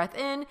deep breath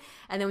in,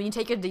 and then when you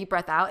take a deep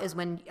breath out is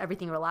when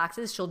everything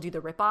relaxes. She'll do the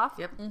rip off.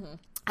 Yep.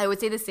 I would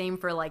say the same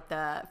for like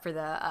for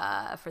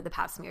the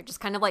pap smear.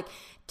 Just kind of like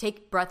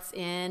take breaths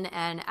in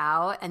and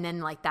out, and then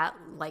like that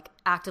like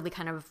actively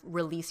kind of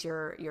release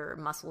your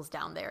muscles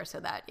down there so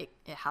that it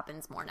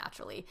happens more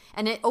naturally.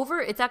 And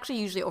it's actually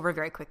usually over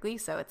very quickly,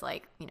 so it's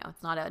like,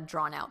 it's not a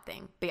drawn out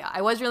thing. But yeah,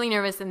 I was really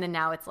nervous, and then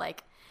now it's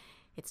like,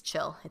 it's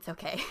chill. It's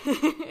okay.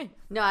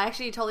 No, I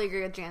actually totally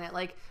agree with Janet.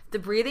 Like the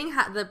breathing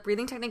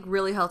technique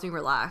really helped me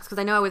relax, because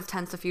I know I was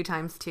tense a few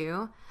times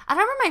too. I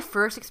don't remember my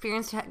first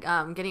experience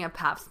getting a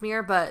pap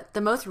smear, but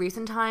the most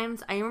recent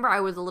times, I remember I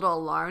was a little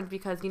alarmed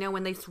because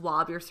when they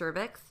swab your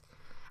cervix,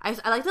 I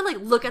like to like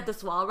look at the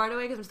swab right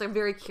away because I'm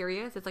very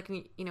curious. It's like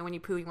when you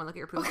poo, you want to look at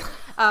your poo.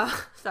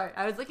 Sorry,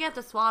 I was looking at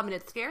the swab and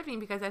it scared me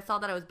because I saw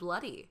that I was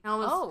bloody.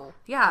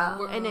 Yeah.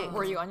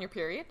 Were you on your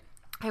period?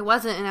 I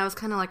wasn't, and I was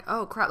kind of like,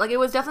 oh crap. Like it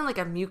was definitely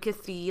like a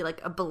mucusy, like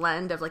a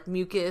blend of like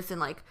mucus and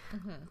like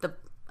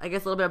I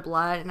guess a little bit of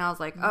blood, and I was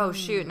like, oh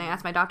shoot. And I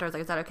asked my doctor, I was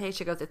like, is that okay?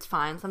 She goes, it's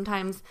fine.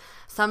 Sometimes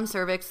some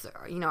cervix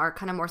are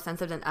kind of more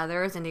sensitive than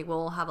others, and they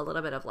will have a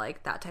little bit of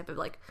like that type of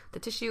like the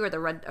tissue or the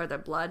red or the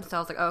blood. So I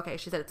was like, oh, okay.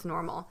 She said it's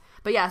normal,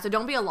 but yeah, so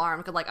don't be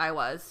alarmed, because like I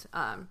was.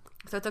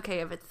 So it's okay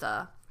if it's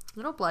a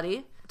little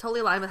bloody.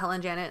 Totally aligned with Helen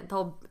and Janet,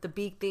 the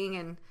beak thing,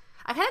 and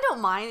I kind of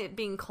don't mind it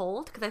being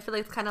cold because I feel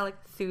like it's kind of like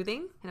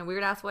soothing in a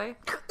weird ass way.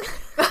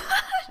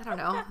 I don't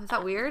know. Is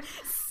that weird?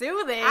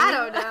 Soothing? I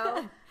don't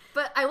know.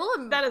 But I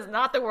will. That is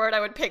not the word I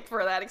would pick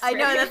for that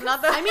experience. I know that's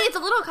not the. I mean, it's a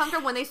little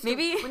uncomfortable when they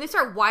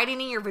start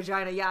widening your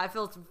vagina. Yeah, it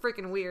feels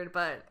freaking weird.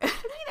 But I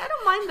mean, I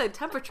don't mind the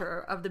temperature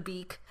of the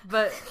beak.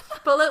 But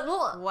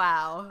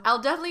wow. I'll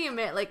definitely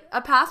admit, like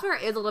a pap smear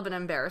is a little bit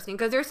embarrassing,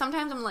 because there's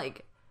sometimes I'm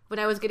like, when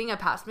I was getting a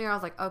pap smear, I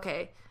was like,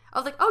 okay. I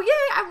was like, oh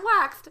yay, I'm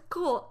waxed,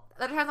 cool.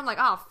 Other times I'm like,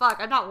 oh fuck,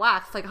 I'm not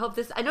waxed. Like,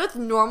 I know it's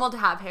normal to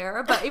have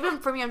hair, but even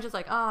for me, I'm just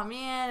like, oh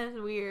man, it's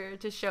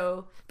weird to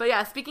show. But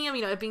yeah, speaking of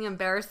it being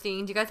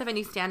embarrassing, do you guys have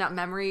any standout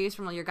memories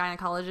from your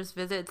gynecologist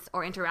visits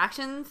or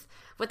interactions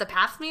with the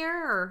pap smear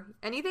or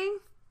anything?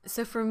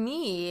 So for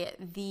me,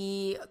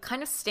 the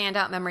kind of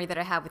standout memory that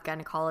I have with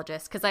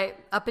gynecologists, because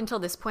up until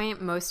this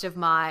point, most of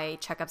my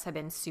checkups have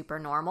been super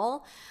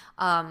normal.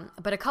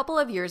 But a couple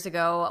of years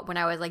ago, when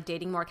I was like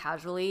dating more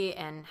casually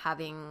and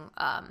having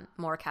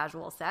more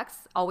casual sex,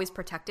 always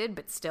protected,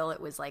 but still it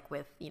was like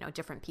with,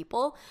 different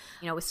people,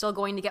 I was still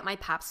going to get my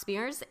pap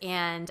smears,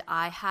 and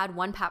I had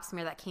one pap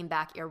smear that came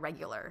back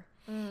irregular.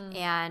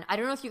 And I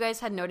don't know if you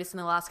guys had noticed in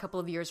the last couple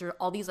of years, there are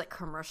all these like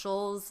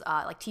commercials,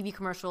 like TV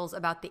commercials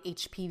about the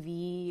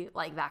HPV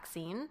like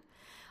vaccine.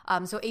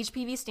 So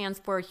HPV stands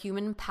for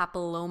human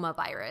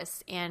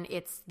papillomavirus, and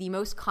it's the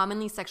most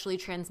commonly sexually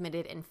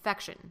transmitted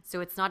infection. So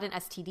it's not an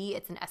STD,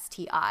 it's an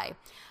STI.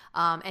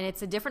 And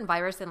it's a different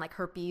virus than like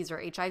herpes or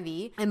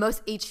HIV. And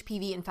most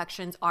HPV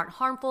infections aren't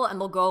harmful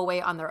and they'll go away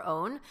on their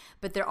own.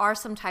 But there are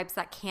some types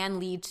that can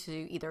lead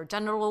to either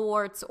genital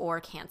warts or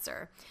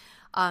cancer.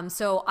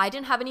 So I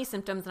didn't have any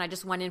symptoms, and I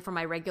just went in for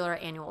my regular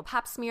annual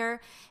pap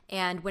smear.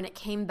 And when it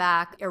came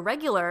back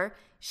irregular,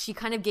 she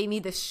kind of gave me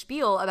this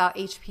spiel about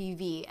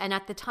HPV. And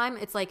at the time,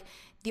 it's like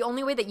the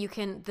only way that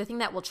the thing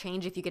that will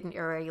change if you get an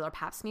irregular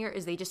pap smear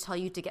is they just tell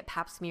you to get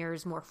pap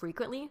smears more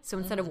frequently. So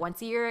instead of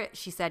once a year,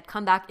 she said,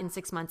 come back in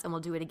 6 months and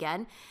we'll do it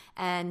again.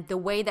 And the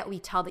way that we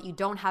tell that you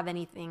don't have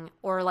anything,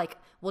 or like,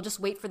 we'll just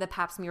wait for the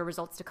pap smear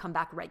results to come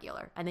back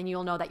regular, and then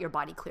you'll know that your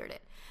body cleared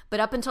it. But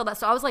up until that,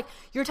 so I was like,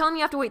 you're telling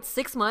me I have to wait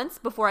 6 months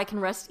before I can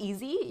rest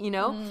easy,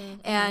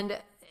 And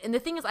the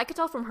thing is, I could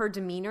tell from her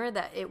demeanor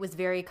that it was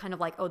very kind of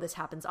like, oh, this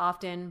happens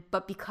often.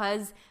 But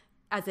because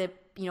as a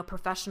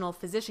professional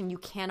physician, you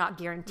cannot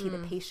guarantee the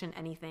patient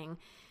anything,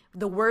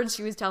 the words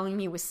she was telling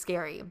me was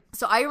scary.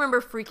 So I remember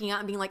freaking out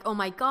and being like, oh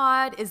my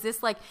God, is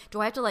this like,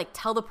 do I have to like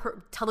tell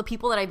the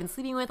people that I've been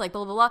sleeping with, like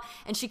blah, blah, blah.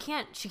 And she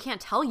can't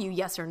tell you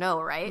yes or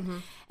no, right? Mm-hmm.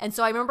 And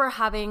so I remember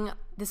having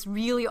this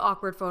really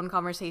awkward phone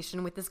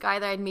conversation with this guy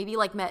that I'd maybe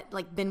like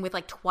been with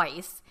like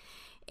twice.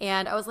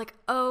 And I was like,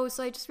 oh,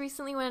 so I just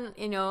recently went,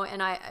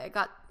 and I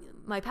got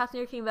my pap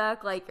smear came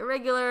back like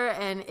irregular,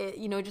 and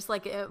it, just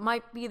like it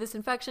might be this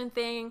infection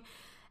thing.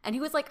 And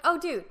he was like, oh,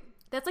 dude,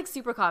 that's like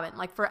super common.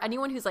 Like for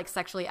anyone who's like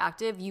sexually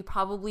active, you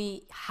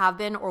probably have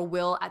been or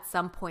will at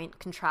some point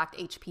contract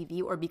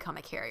HPV or become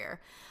a carrier.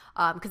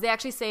 Because they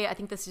actually say, I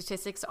think the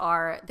statistics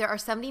are, there are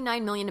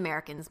 79 million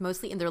Americans,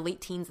 mostly in their late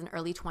teens and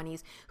early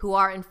 20s, who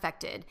are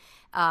infected.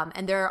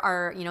 And there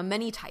are,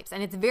 many types.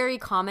 And it's very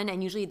common,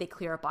 and usually they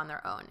clear up on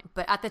their own.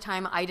 But at the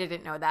time, I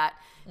didn't know that.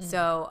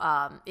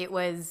 So it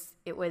was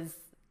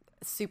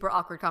super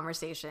awkward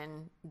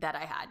conversation that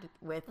I had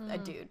with a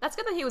dude. That's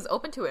good that he was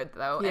open to it,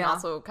 though, and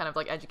also kind of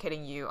like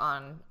educating you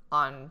on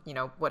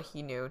what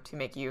he knew to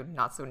make you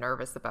not so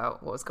nervous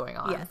about what was going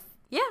on. Yes.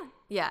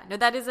 Yeah. No,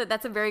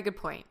 that's a very good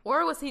point.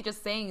 Or was he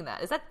just saying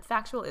that? Is that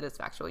factual? It is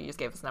factual. You just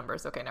gave us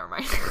numbers. Okay, never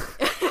mind.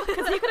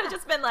 Because he could have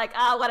just been like,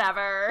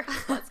 whatever.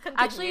 Let's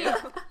continue.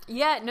 Actually,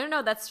 yeah,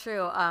 no, that's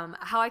true.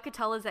 How I could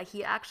tell is that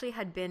he actually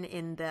had been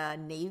in the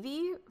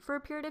Navy for a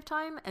period of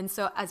time. And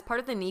so as part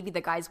of the Navy, the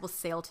guys will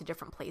sail to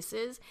different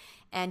places.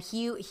 And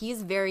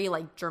he's very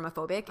like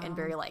germophobic and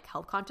very like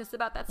health conscious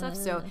about that stuff.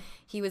 So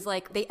he was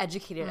like, they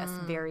educated us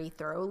very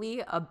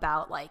thoroughly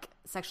about like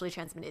sexually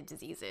transmitted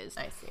diseases.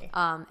 I see.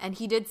 And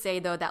he did say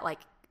though that like,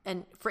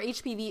 and for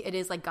HPV, it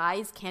is like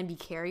guys can be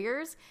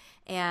carriers,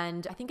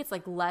 and I think it's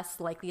like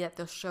less likely that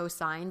they'll show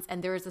signs.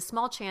 And there is a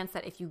small chance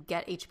that if you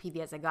get HPV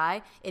as a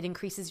guy, it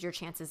increases your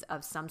chances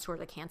of some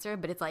sort of cancer,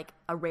 but it's like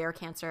a rare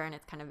cancer and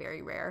it's kind of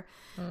very rare.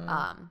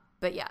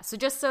 But yeah,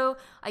 so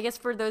I guess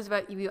for those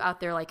of you out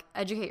there, like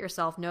educate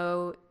yourself,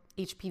 know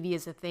HPV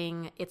is a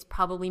thing. It's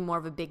probably more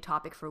of a big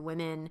topic for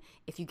women.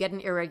 If you get an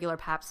irregular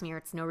pap smear,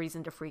 it's no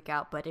reason to freak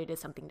out, but it is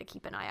something to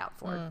keep an eye out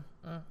for.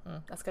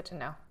 That's good to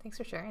know. Thanks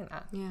for sharing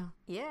that.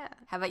 Yeah.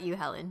 How about you,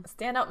 Helen?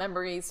 Standout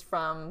memories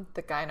from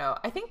the gyno.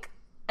 I think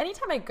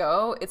anytime I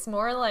go, it's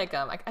more like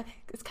I think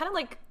it's kind of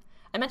like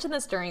I mentioned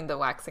this during the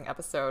waxing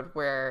episode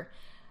where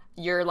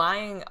you're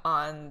lying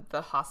on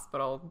the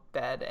hospital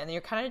bed and you're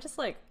kind of just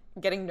like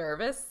getting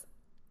nervous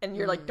and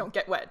you're like, don't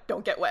get wet,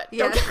 don't get wet,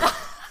 don't get wet.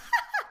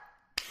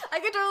 I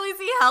could totally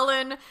see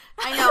Helen.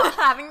 I know,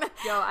 having the...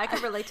 Yo, I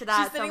can relate to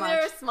that She's sitting so much.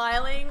 there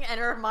smiling,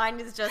 and her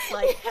mind is just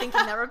like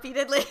thinking that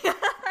repeatedly.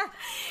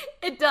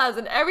 It does,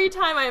 and every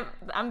time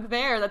I'm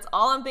there, that's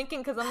all I'm thinking,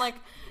 because I'm like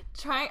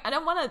I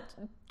don't want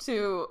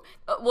to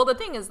well, the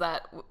thing is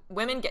that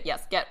women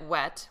get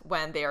wet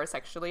when they are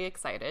sexually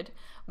excited,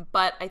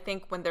 but I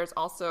think when there's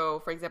also,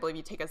 for example, if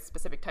you take a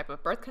specific type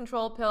of birth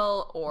control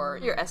pill or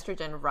your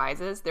estrogen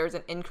rises, there's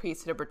an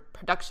increase in the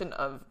production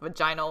of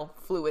vaginal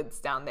fluids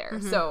down there.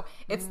 So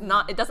it's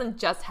not, it doesn't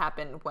just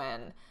happen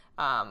when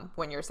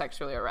you're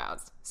sexually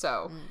aroused.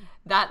 So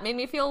that made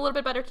me feel a little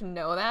bit better to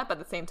know that, but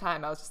at the same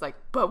time I was just like,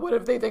 but what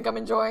if they think I'm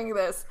enjoying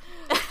this?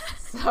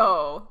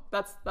 So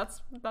that's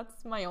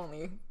my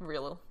only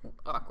real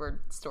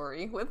awkward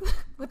story with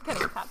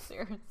getting pap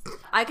smears.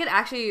 I could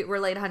actually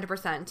relate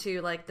 100%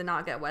 to like the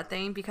not get wet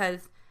thing,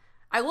 because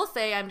I will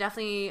say I'm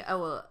definitely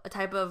a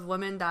type of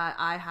woman that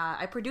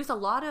I produce a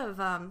lot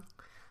of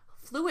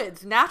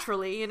fluids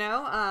naturally,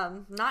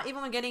 not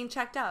even when getting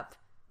checked up.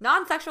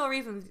 Non-sexual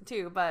reasons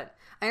too, but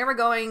I remember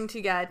going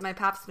to get my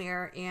pap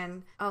smear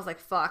and I was like,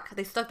 fuck,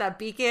 they stuck that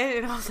beak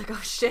in, and I was like,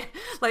 oh shit,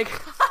 like,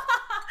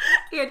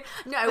 and,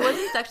 no, I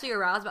wasn't sexually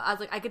aroused, but I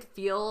was like, I could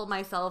feel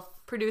myself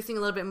producing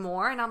a little bit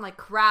more, and I'm like,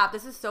 crap,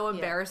 this is so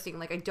embarrassing,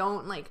 like, I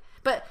don't, like,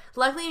 but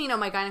luckily,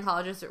 my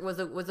gynecologist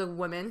was a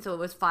woman, so it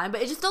was fine, but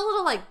it's just a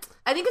little, like,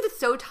 I think it's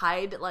so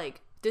tied,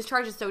 like,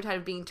 discharge is so tied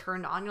of being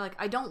turned on, you're like,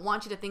 I don't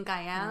want you to think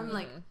I am,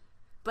 like,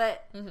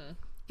 but...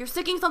 You're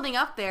sticking something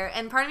up there,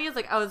 and part of me is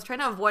like, I was trying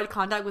to avoid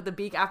contact with the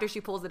beak after she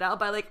pulls it out,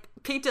 but I like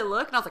peeked to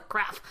look, and I was like,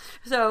 crap.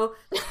 So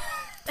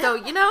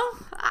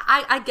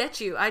I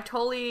get you.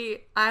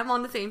 I'm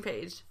on the same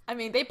page. I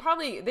mean, they've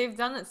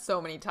done it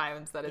so many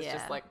times that it's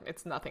just like,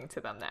 it's nothing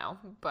to them now,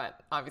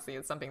 but obviously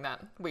it's something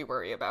that we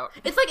worry about.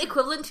 It's like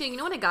equivalent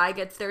to, when a guy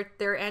gets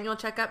their annual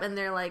checkup and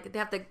they're like,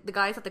 the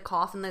guys have to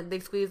cough and they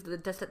squeeze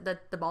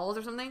the balls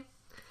or something.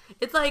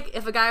 It's like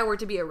if a guy were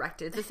to be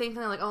erected. It's the same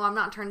thing, like, oh, I'm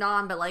not turned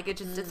on, but like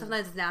it's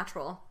sometimes it's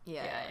natural.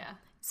 Yeah.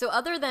 So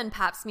other than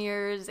pap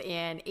smears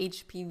and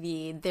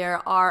HPV,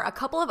 there are a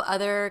couple of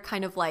other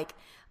kind of like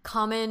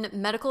common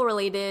medical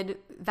related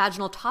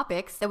vaginal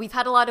topics that we've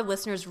had a lot of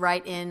listeners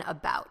write in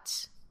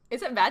about.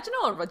 Is it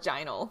vaginal or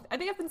vaginal? I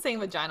think I've been saying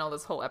vaginal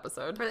this whole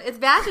episode. It's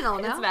vaginal,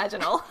 no? It's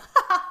vaginal.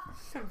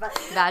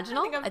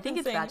 Vaginal? I think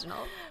it's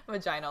vaginal.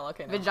 Vaginal,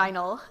 okay. No.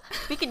 Vaginal.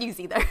 We can use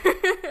either.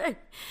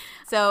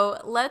 So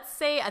let's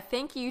say a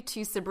thank you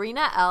to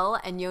Sabrina L.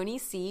 and Yoni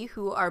C.,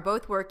 who are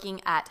both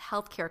working at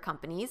healthcare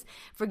companies,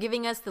 for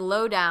giving us the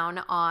lowdown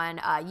on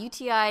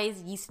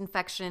UTIs, yeast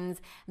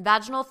infections,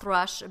 vaginal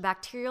thrush,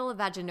 bacterial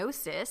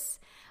vaginosis,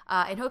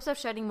 in hopes of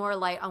shedding more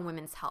light on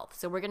women's health.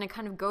 So we're going to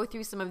kind of go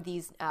through some of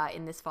these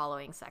in this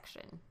following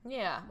section.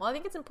 Yeah. Well, I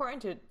think it's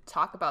important to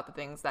talk about the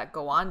things that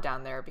go on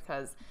down there,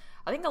 because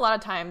I think a lot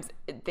of times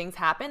things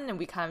happen and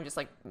we kind of just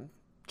like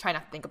try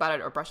not to think about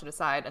it or brush it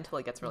aside until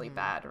it gets really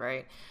bad,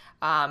 right?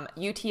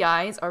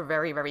 UTIs are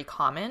very, very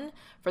common.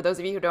 For those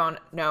of you who don't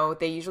know,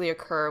 they usually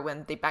occur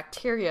when the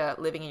bacteria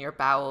living in your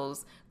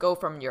bowels go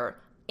from your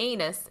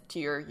anus to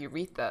your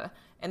urethra.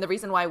 And the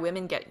reason why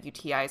women get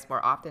UTIs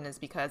more often is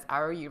because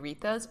our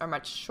urethras are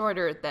much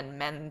shorter than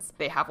men's.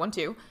 They have one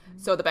too.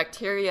 So the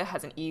bacteria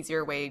has an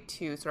easier way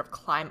to sort of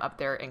climb up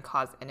there and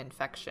cause an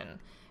infection.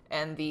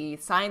 And the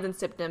signs and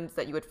symptoms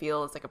that you would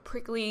feel is like a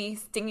prickly,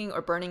 stinging,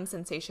 or burning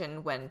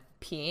sensation when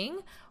peeing,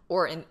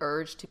 or an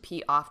urge to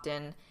pee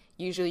often.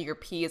 Usually your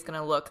pee is going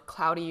to look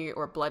cloudy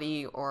or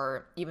bloody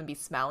or even be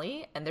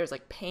smelly. And there's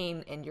like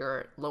pain in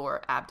your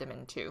lower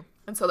abdomen too.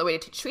 And so the way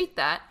to treat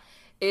that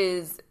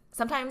is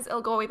sometimes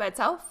it'll go away by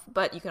itself,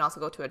 but you can also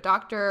go to a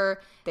doctor.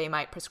 They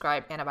might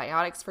prescribe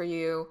antibiotics for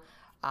you.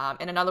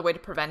 And another way to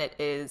prevent it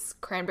is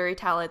cranberry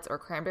tablets or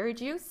cranberry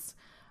juice.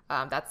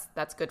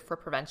 That's good for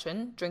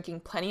prevention.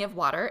 Drinking plenty of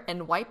water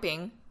and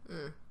wiping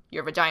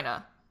your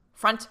vagina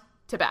front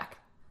to back,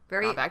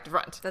 not back to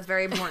front. That's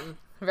very important.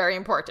 Very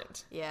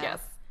important. Yeah. Yes.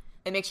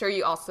 And make sure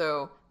you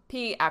also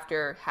pee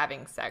after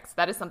having sex.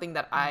 That is something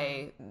that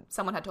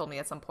someone had told me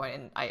at some point,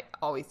 and I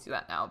always do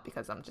that now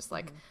because I'm just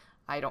like,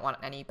 I don't want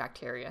any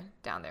bacteria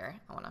down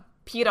there. I want to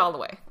pee it all the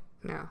way.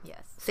 No.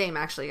 Yes. Same,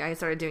 actually. I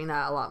started doing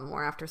that a lot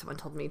more after someone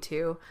told me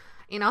to.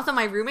 And also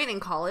my roommate in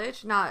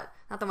college, not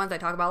the ones I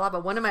talk about a lot,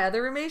 but one of my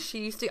other roommates,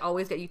 she used to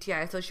always get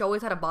UTI. So she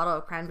always had a bottle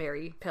of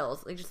cranberry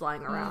pills, like just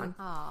lying around.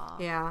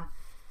 Yeah.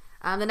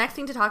 The next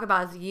thing to talk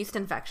about is yeast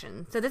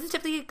infection. So this is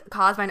typically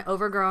caused by an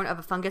overgrowth of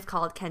a fungus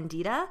called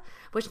Candida,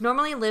 which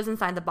normally lives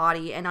inside the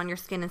body and on your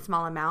skin in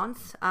small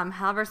amounts.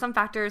 However, some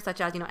factors such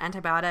as,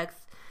 antibiotics,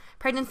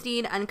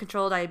 pregnancy,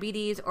 uncontrolled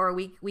diabetes, or a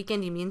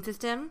weakened immune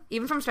system,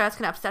 even from stress,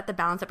 can upset the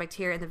balance of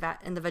bacteria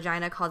in the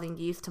vagina, causing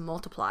yeast to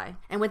multiply.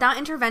 And without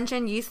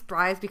intervention, yeast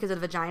thrives because the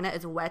vagina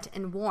is wet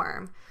and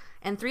warm.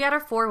 And 3 out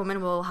of 4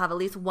 women will have at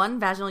least one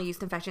vaginal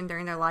yeast infection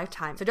during their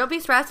lifetime. So don't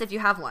be stressed if you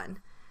have one.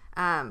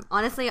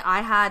 Honestly,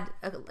 I had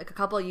a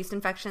couple of yeast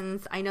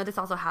infections. I know this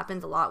also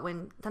happens a lot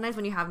sometimes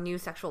when you have new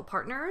sexual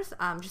partners,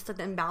 just like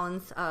the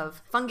imbalance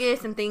of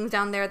fungus and things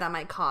down there that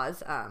might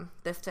cause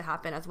this to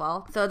happen as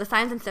well. So the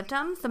signs and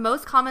symptoms. The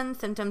most common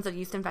symptoms of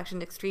yeast infection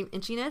is extreme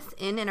itchiness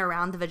in and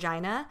around the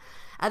vagina.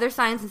 Other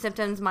signs and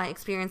symptoms my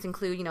experience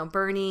include,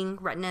 burning,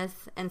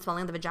 redness, and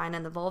swelling of the vagina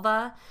and the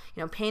vulva,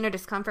 pain or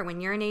discomfort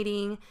when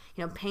urinating,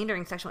 pain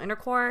during sexual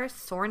intercourse,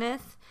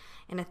 soreness,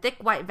 and a thick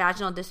white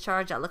vaginal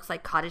discharge that looks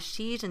like cottage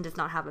cheese and does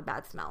not have a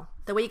bad smell.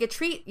 The way you could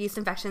treat yeast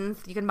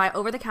infections, you can buy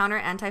over-the-counter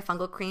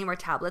antifungal cream or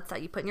tablets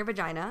that you put in your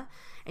vagina,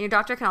 and your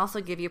doctor can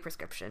also give you a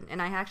prescription.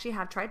 And I actually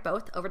have tried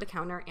both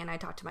over-the-counter, and I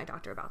talked to my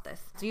doctor about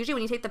this. So usually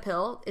when you take the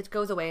pill, it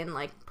goes away in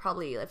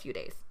probably a few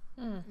days.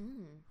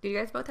 Did you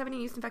guys both have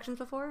any yeast infections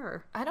before?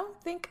 Or? I don't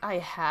think I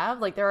have.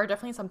 There are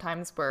definitely some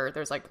times where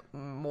there's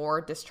more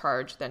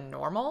discharge than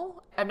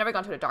normal. I've never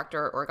gone to a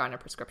doctor or gotten a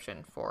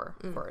prescription for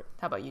it.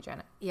 How about you,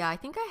 Janet? Yeah, I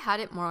think I had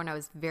it more when I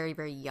was very,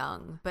 very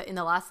young. But in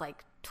the last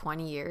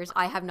 20 years,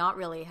 I have not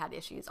really had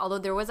issues. Although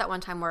there was that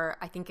one time where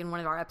I think in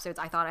one of our episodes,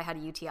 I thought I had a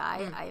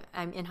UTI.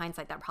 I'm in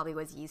hindsight, that probably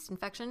was yeast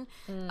infection.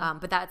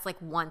 But that's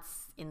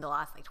once in the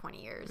last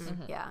 20 years.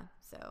 Yeah.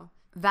 So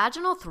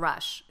vaginal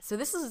thrush. So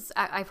this is,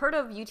 I've heard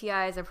of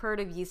UTIs, I've heard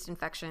of yeast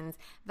infections.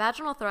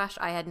 Vaginal thrush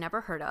I had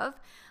never heard of,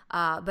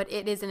 but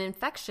it is an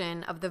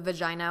infection of the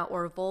vagina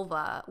or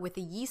vulva with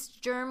a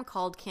yeast germ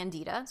called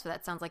Candida. So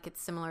that sounds like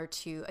it's similar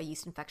to a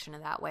yeast infection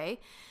in that way.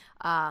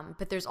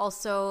 But there's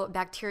also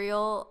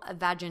bacterial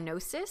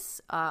vaginosis,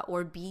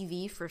 or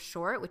BV for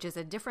short, which is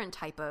a different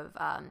type of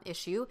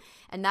issue.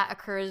 And that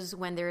occurs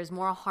when there is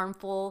more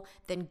harmful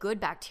than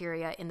good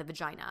bacteria in the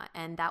vagina,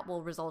 and that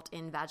will result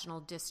in vaginal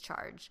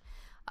discharge.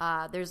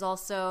 There's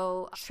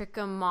also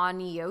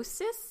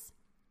trichomoniasis.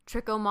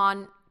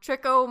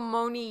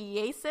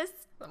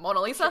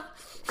 Mona Lisa?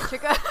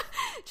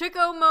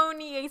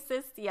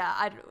 Trichomoniasis.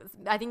 Yeah,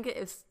 I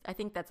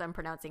think I'm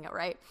pronouncing it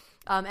right.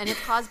 And it's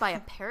caused by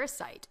a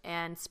parasite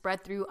and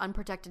spread through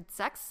unprotected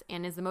sex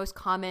and is the most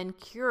common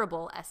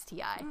curable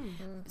STI.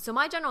 So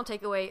my general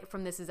takeaway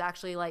from this is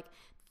actually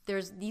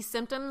there's these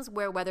symptoms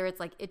where whether it's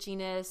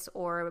itchiness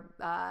or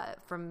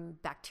from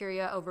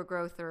bacteria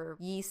overgrowth or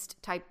yeast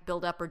type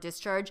buildup or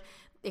discharge,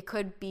 it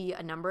could be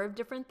a number of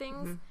different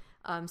things.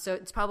 So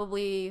it's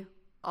probably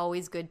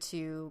always good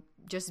to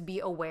just be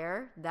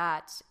aware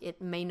that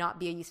it may not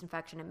be a yeast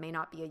infection, it may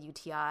not be a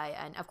UTI,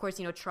 and of course,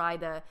 try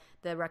the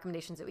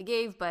recommendations that we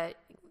gave, but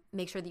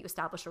make sure that you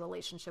establish a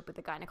relationship with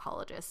the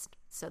gynecologist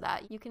so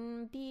that you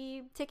can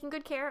be taking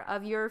good care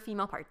of your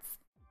female parts.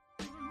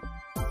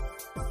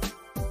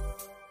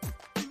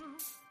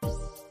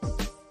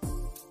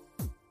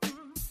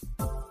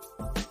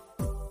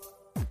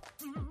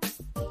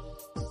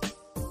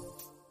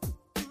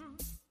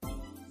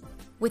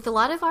 With a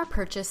lot of our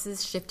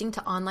purchases shifting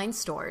to online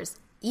stores,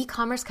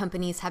 e-commerce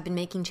companies have been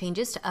making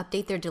changes to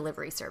update their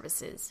delivery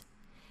services.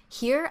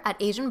 Here at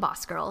Asian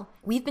Boss Girl,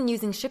 we've been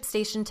using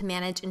ShipStation to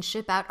manage and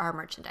ship out our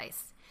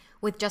merchandise.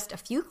 With just a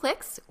few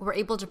clicks, we're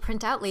able to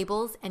print out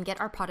labels and get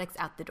our products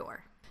out the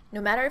door. No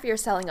matter if you're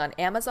selling on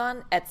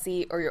Amazon,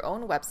 Etsy, or your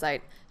own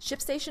website,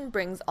 ShipStation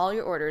brings all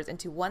your orders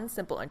into one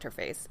simple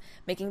interface,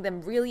 making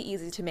them really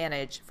easy to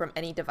manage from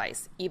any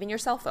device, even your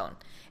cell phone.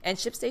 And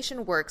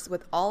ShipStation works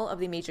with all of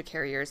the major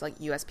carriers like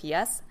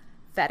USPS,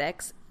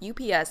 FedEx,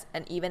 UPS,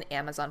 and even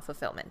Amazon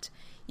Fulfillment.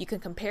 You can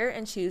compare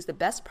and choose the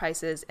best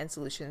prices and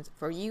solutions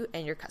for you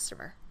and your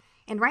customer.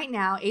 And right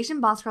now, Asian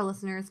Boss Girl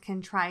listeners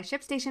can try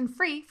ShipStation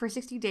free for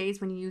 60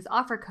 days when you use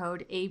offer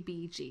code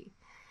ABG.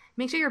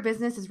 Make sure your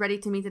business is ready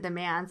to meet the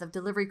demands of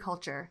delivery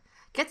culture.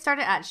 Get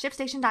started at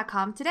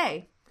ShipStation.com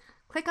today.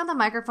 Click on the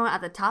microphone at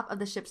the top of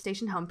the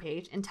ShipStation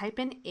homepage and type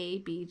in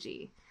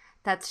ABG.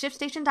 That's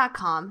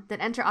ShipStation.com,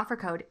 then enter offer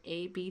code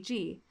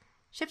ABG.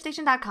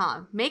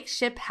 ShipStation.com. Make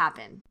ship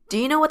happen. Do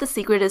you know what the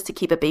secret is to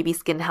keep a baby's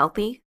skin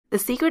healthy? The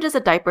secret is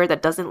a diaper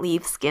that doesn't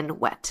leave skin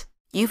wet.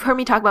 You've heard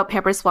me talk about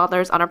Pampers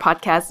Swaddlers on our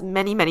podcast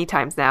many, many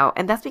times now,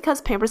 and that's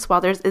because Pampers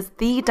Swaddlers is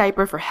the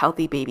diaper for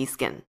healthy baby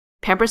skin.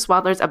 Pampers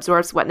Swaddlers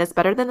absorbs wetness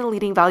better than the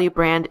leading value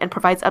brand and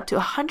provides up to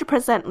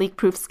 100%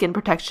 leak-proof skin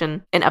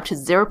protection and up to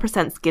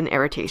 0% skin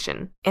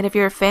irritation. And if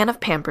you're a fan of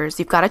Pampers,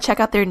 you've got to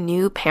check out their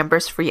new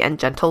Pampers Free and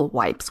Gentle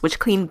wipes, which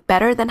clean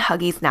better than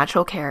Huggies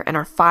Natural Care and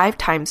are 5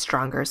 times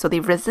stronger, so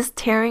they resist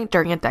tearing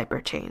during a diaper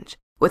change.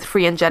 With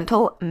Free and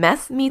Gentle,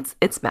 mess meets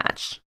its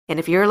match. And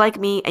if you're like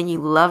me and you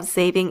love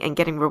saving and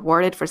getting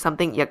rewarded for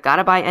something you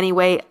gotta buy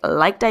anyway,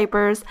 like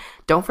diapers,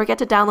 don't forget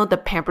to download the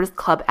Pampers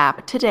Club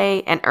app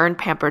today and earn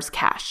Pampers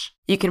Cash.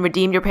 You can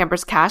redeem your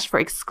Pampers Cash for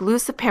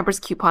exclusive Pampers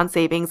coupon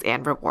savings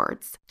and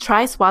rewards.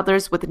 Try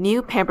Swaddlers with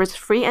new Pampers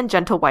Free and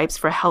Gentle wipes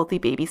for healthy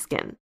baby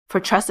skin. For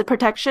trusted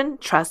protection,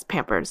 trust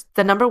Pampers,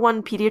 the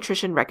 #1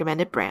 pediatrician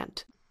recommended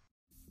brand.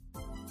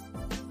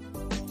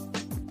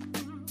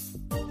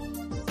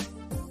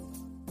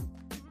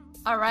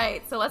 All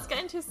right, so let's get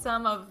into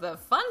some of the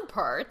fun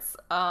parts.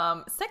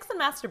 Sex and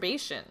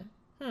masturbation.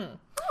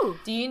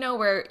 Do you know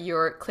where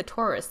your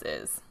clitoris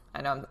is?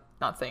 I know I'm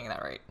not saying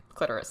that right.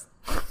 Clitoris.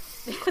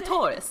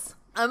 Clitoris.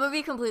 I'm gonna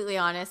be completely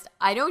honest.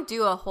 I don't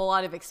do a whole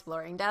lot of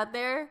exploring down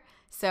there.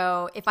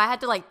 So if I had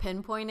to like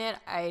pinpoint it,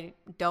 I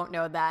don't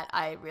know that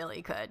I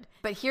really could.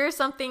 But here's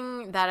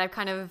something that I've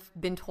kind of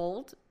been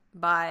told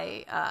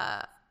by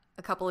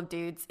a couple of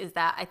dudes is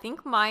that I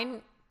think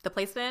the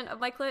placement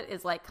of my clit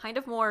is like kind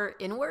of more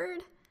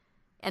inward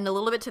and a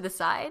little bit to the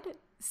side.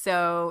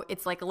 So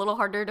it's like a little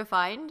harder to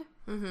find.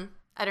 Mm-hmm.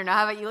 I don't know.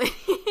 How about you, ladies?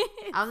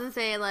 I was going to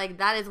say, like,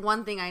 that is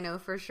one thing I know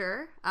for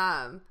sure.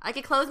 I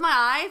could close my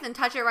eyes and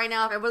touch it right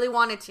now if I really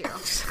wanted to.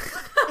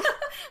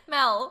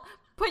 Mel,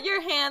 put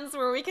your hands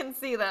where we can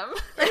see them.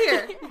 Right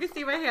here. You can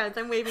see my hands.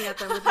 I'm waving at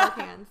them with both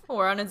hands.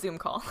 We're on a Zoom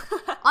call.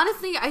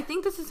 Honestly, I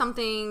think this is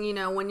something,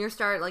 when you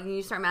start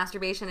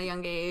masturbation at a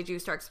young age, you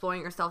start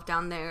exploring yourself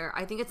down there.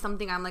 I think it's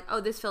something I'm like,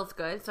 oh, this feels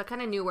good. So I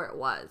kind of knew where it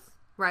was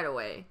right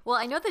away. Well,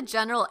 I know the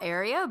general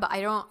area, but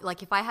I don't,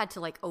 like, if I had to,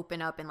 like,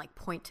 open up and, like,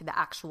 point to the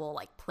actual,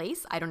 like,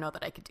 place, I don't know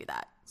that I could do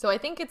that. So I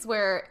think it's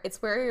where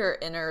your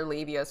inner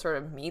labia sort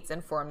of meets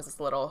and forms this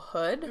little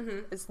hood.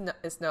 Mm-hmm.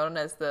 It's known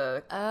as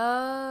the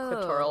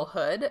clitoral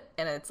hood,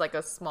 and it's like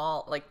a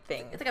small, like,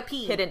 thing. It's like a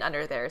pea. Hidden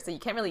under there, so you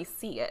can't really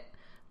see it.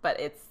 But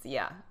it's,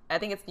 I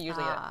think it's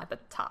usually at the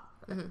top,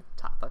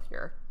 top of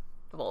your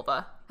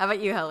vulva. How about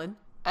you, Helen?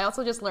 I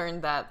also just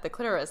learned that the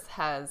clitoris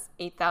has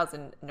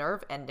 8,000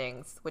 nerve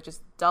endings, which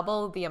is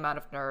double the amount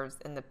of nerves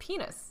in the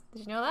penis.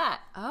 Did you know that?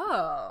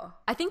 Oh.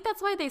 I think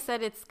that's why they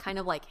said it's kind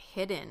of like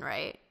hidden,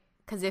 right?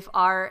 Because if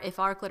our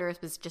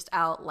clitoris was just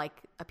out like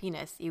a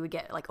penis, you would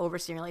get like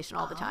overstimulation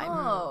all the time.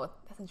 Oh,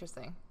 that's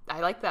interesting.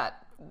 I like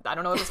that. I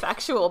don't know if it's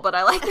factual, but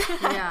I like that.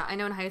 Yeah, I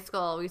know in high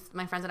school,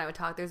 my friends and I would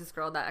talk. There's this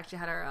girl that actually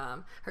had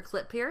her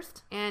clit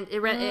pierced, and she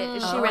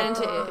ran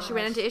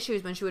into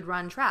issues when she would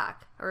run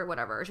track or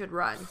whatever. She would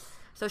run.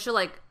 So she'll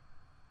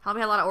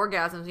probably had a lot of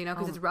orgasms,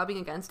 because it's rubbing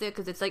against it,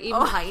 because it's like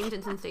even heightened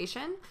in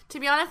sensation. To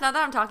be honest, now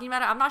that I'm talking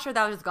about it, I'm not sure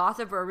that was just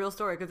gossip or a real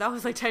story, because that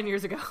was like 10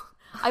 years ago.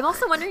 I'm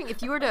also wondering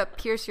if you were to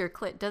pierce your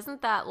clit,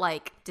 doesn't that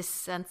like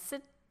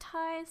desensitize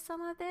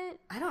some of it?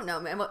 I don't know,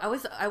 man.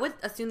 I would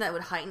assume that it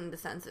would heighten the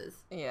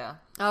senses. Yeah.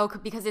 Oh,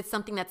 because it's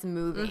something that's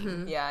moving.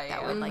 Mm-hmm. Yeah.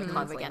 That would like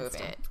move against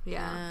moving. it.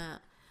 Yeah.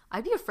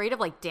 I'd be afraid of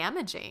like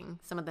damaging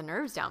some of the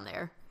nerves down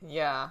there.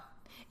 Yeah.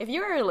 If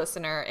you're a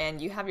listener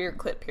and you have your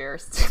clit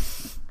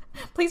pierced,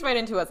 please write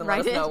into us and let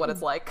us know what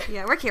it's like.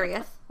 Yeah, we're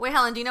curious. Wait,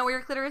 Helen, do you know where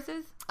your clitoris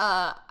is?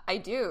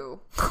 I do.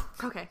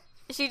 Okay.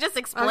 She just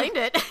explained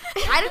it.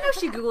 I don't know if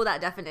she Googled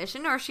that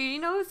definition or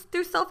she,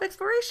 through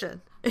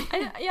self-exploration.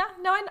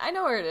 I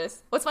know where it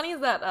is. What's funny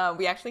is that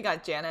we actually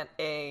got Janet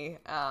a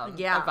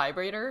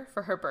vibrator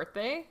for her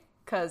birthday.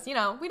 Because, we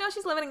know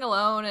she's living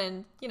alone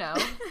and,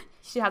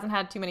 she hasn't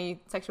had too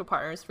many sexual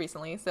partners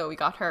recently. So we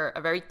got her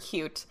a very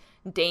cute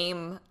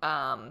Dame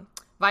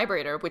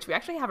vibrator, which we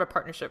actually have a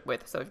partnership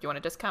with. So if you want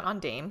a discount on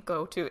Dame,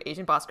 go to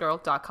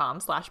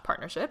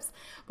asianbossgirl.com/partnerships.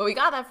 But we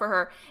got that for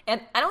her. And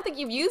I don't think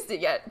you've used it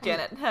yet,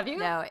 Janet. Have you?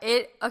 No.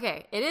 It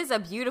is a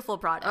beautiful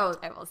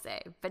product, I will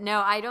say. But no,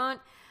 I don't.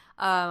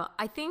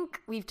 I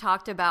think we've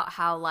talked about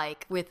how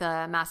like with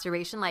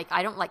masturbation, like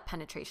I don't like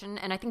penetration,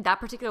 and I think that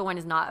particular one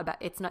is not about.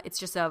 It's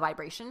just a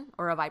vibration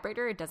or a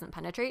vibrator. It doesn't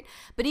penetrate.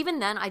 But even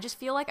then, I just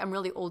feel like I'm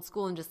really old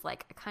school and just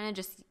like I kind of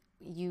just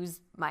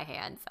use my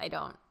hands. I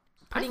don't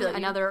putting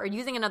another or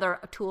using another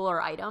tool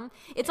or item.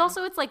 It's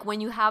also it's like when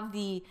you have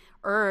the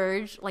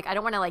urge, like I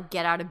don't want to like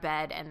get out of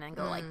bed and then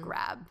go like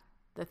grab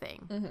the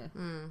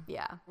thing.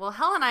 Yeah. Well,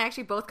 Helen and I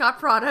actually both got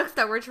products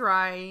that we're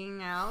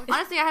trying out.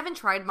 Honestly, I haven't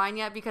tried mine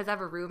yet because I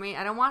have a roommate.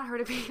 I don't want her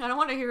to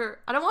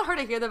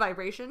hear the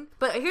vibration.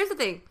 But here's the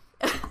thing.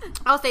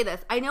 I'll say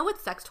this. I know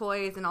with sex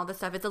toys and all this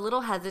stuff, it's a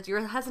little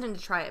you're hesitant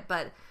to try it,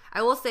 but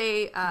I will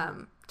say,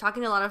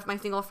 talking to a lot of my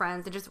single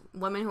friends and just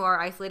women who are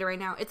isolated right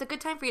now, it's a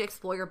good time for you to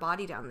explore your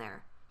body down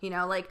there. You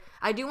know, like,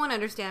 I do want to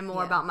understand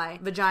more about my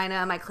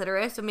vagina, my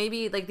clitoris, so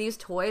maybe, like, these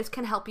toys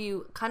can help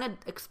you kind of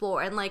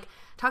explore. And, like,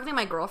 talking to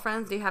my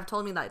girlfriends, they have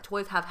told me that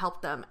toys have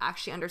helped them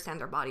actually understand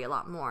their body a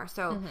lot more.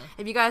 So,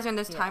 if you guys are in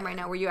this time right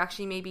now where you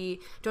actually maybe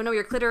don't know where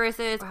your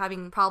clitoris is or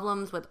having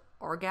problems with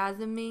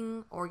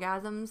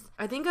orgasms,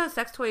 I think a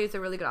sex toy is a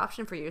really good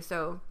option for you.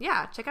 So,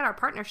 yeah, check out our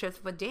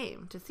partnerships with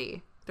Dame to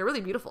see. They're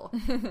really beautiful.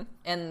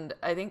 And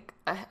I think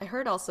I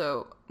heard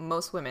also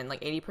most women,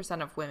 like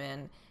 80% of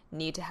women,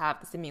 need to have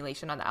the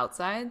stimulation on the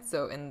outside,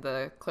 so in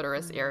the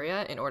clitoris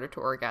area, in order to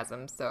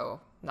orgasm.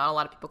 So not a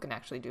lot of people can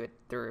actually do it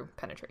through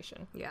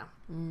penetration. Yeah.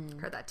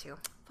 Heard that too.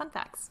 Fun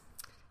facts.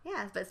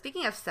 Yeah, but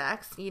speaking of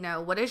sex, you know,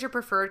 what is your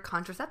preferred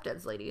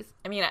contraceptives, ladies?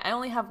 I mean, I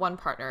only have one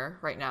partner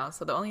right now,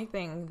 so the only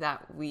thing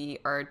that we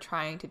are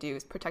trying to do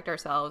is protect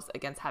ourselves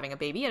against having a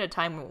baby at a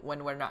time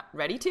when we're not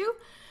ready to.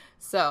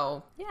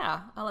 So,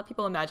 yeah, I'll let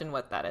people imagine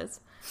what that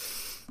is.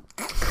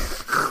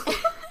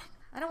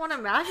 I don't want to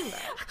imagine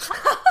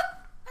that.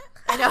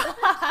 I know.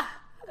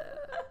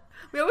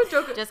 We always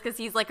joke. Just because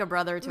he's like a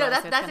brother to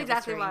us. That's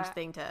exactly a strange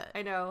thing to.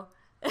 I know.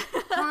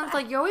 Someone's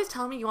like, you always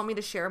tell me you want me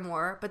to share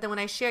more, but then when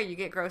I share, you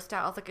get grossed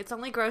out. I was like, it's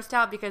only grossed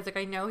out because like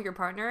I know who your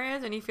partner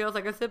is, and he feels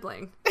like a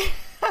sibling.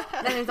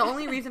 That is the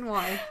only reason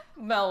why.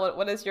 Mel,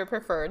 what is your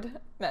preferred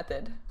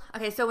method?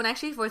 Okay, so when I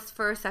actually was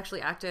first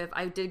sexually active,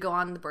 I did go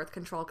on the birth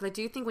control because I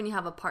do think when you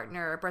have a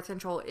partner, birth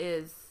control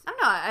is, I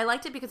don't know, I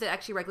liked it because it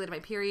actually regulated my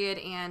period,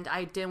 and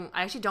I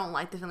actually don't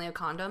like the feeling of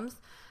condoms,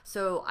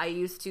 so I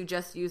used to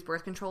just use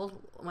birth control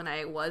when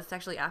I was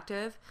sexually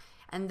active,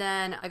 and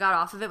then I got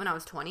off of it when I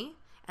was 20,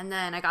 and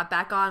then I got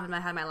back on when I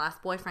had my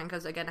last boyfriend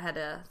because, again, I had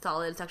a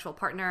solid sexual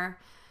partner,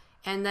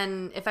 and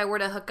then if I were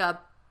to hook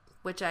up,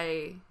 which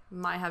I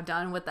might have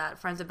done with that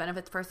friends of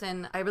benefits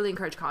person, I really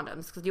encourage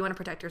condoms because you want to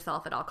protect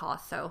yourself at all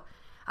costs. So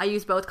I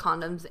use both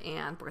condoms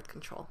and birth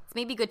control. It's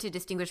maybe good to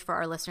distinguish for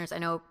our listeners. I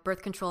know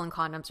birth control and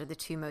condoms are the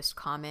two most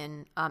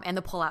common, and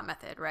the pull-out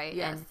method, right?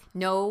 Yes. And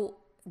know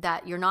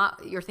that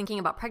you're thinking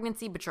about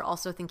pregnancy, but you're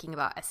also thinking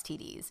about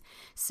STDs.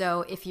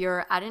 So if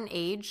you're at an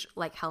age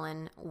like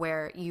Helen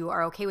where you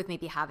are okay with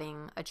maybe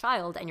having a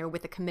child and you're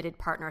with a committed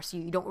partner, so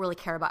you don't really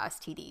care about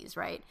STDs,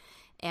 right?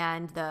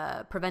 And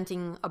the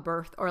preventing a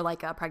birth or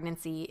like a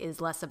pregnancy is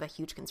less of a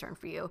huge concern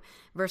for you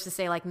versus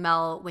say like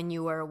Mel, when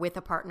you were with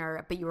a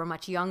partner, but you were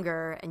much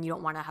younger and you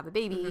don't want to have a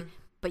baby,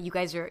 but you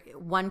guys are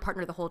one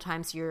partner the whole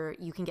time. So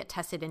you can get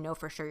tested and know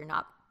for sure you're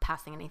not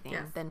passing anything.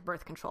 Yes. Then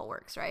birth control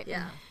works, right?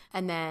 Yeah.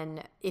 And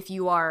then if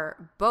you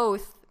are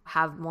both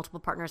have multiple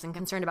partners and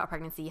concerned about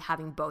pregnancy,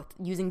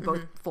 using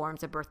both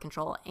forms of birth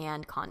control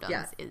and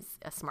condoms is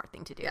a smart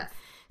thing to do. Yes.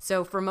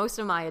 So for most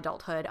of my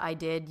adulthood, I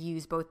did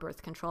use both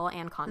birth control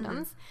and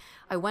condoms.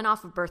 I went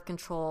off of birth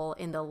control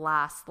in the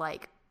last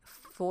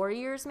 4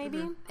 years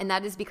maybe. And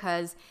that is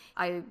because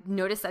I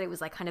noticed that it was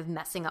like kind of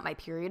messing up my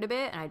period a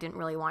bit and I didn't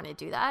really want to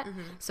do that.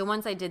 So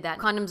once I did that,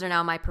 condoms are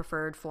now my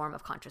preferred form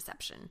of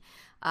contraception.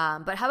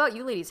 But how about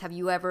you ladies? Have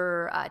you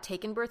ever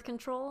taken birth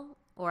control?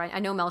 Or I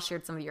know Mel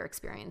shared some of your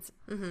experience.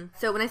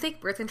 So when I say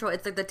birth control,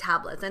 it's like the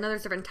tablets. I know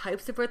there's different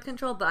types of birth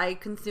control, but I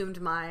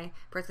consumed my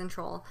birth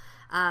control.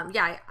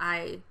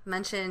 I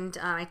mentioned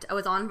I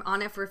was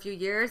on it for a few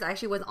years. I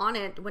actually was on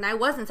it when I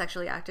wasn't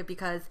sexually active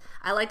because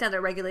I liked that it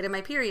regulated my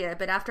period.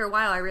 But after a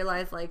while, I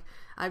realized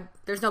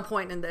there's no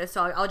point in this.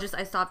 So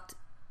I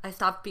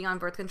stopped being on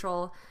birth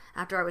control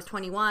after I was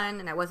 21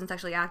 and I wasn't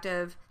sexually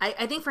active.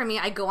 I think for me,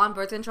 I go on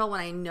birth control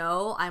when I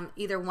know I'm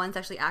either one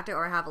sexually active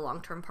or I have a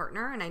long-term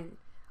partner, and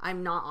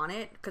I'm not on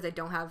it because I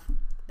don't have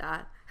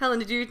that. Helen,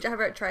 did you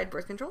ever try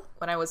birth control?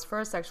 When I was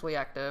first sexually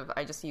active,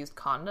 I just used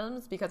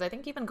condoms because I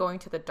think even going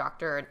to the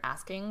doctor and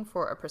asking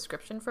for a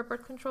prescription for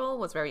birth control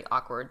was very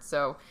awkward.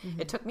 So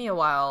it took me a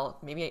while,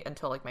 maybe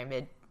until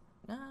my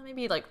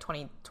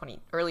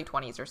early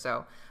 20s or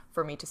so,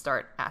 for me to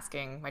start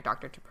asking my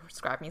doctor to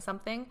prescribe me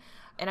something.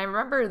 And I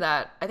remember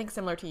that, I think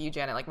similar to you,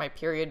 Janet, my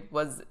period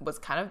was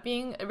kind of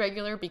being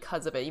irregular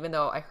because of it, even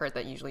though I heard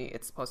that usually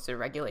it's supposed to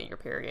regulate your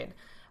period.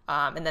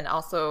 And then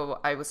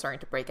also I was starting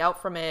to break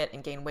out from it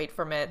and gain weight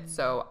from it.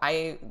 So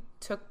I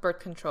took birth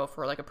control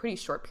for a pretty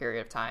short period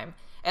of time.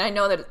 And I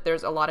know that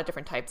there's a lot of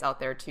different types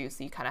out there too.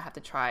 So you kind of have to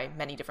try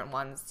many different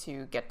ones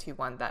to get to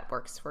one that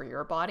works for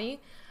your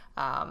body.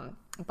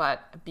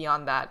 But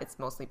beyond that, it's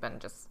mostly been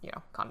just,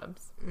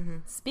 condoms.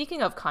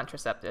 Speaking of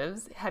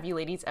contraceptives, have you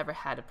ladies ever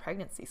had a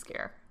pregnancy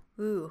scare?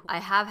 Ooh, I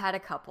have had a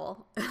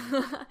couple.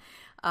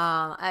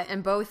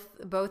 And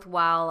both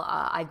while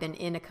I've been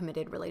in a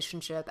committed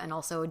relationship and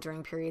also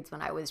during periods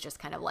when I was just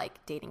kind of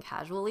like dating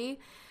casually.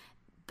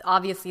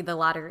 Obviously, the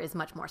latter is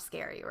much more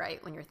scary,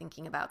 right? When you're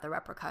thinking about the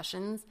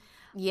repercussions.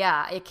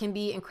 Yeah, it can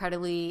be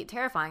incredibly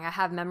terrifying. I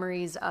have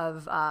memories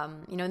of,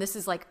 this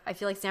is like, I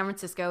feel like San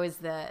Francisco is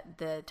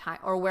the time,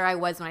 or where I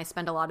was when I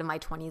spent a lot of my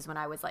 20s when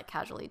I was like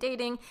casually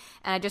dating.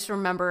 And I just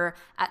remember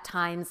at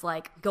times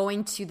like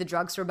going to the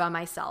drugstore by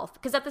myself.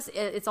 Because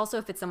it's also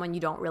if it's someone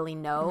you don't really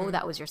know,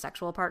 that was your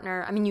sexual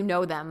partner. I mean, you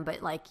know them,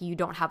 but like you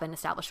don't have an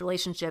established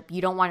relationship.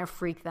 You don't want to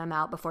freak them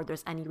out before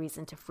there's any